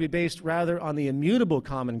 to be based rather on the immutable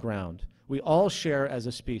common ground we all share as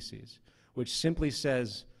a species, which simply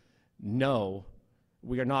says, no,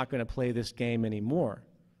 we are not going to play this game anymore.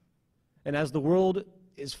 And as the world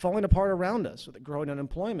is falling apart around us with the growing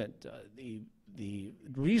unemployment, the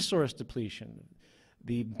resource depletion,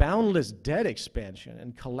 the boundless debt expansion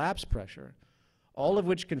and collapse pressure, all of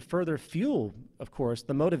which can further fuel, of course,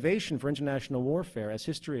 the motivation for international warfare, as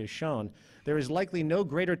history has shown. There is likely no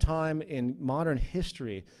greater time in modern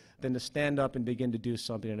history than to stand up and begin to do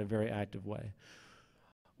something in a very active way.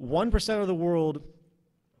 1% of the world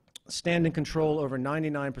stand in control over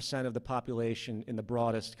 99% of the population in the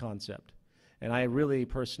broadest concept. And I really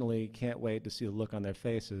personally can't wait to see the look on their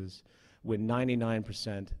faces when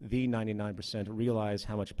 99%, the 99%, realize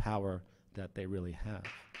how much power that they really have.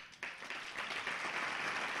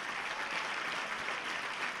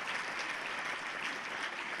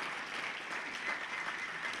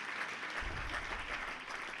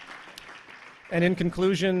 And in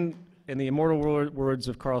conclusion, in the immortal words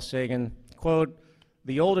of Carl Sagan, quote,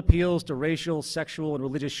 "The old appeals to racial, sexual, and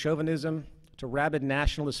religious chauvinism, to rabid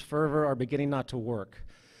nationalist fervor are beginning not to work.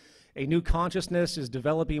 A new consciousness is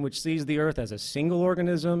developing which sees the earth as a single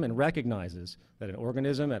organism and recognizes that an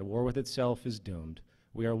organism at war with itself is doomed.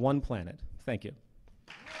 We are one planet." Thank you.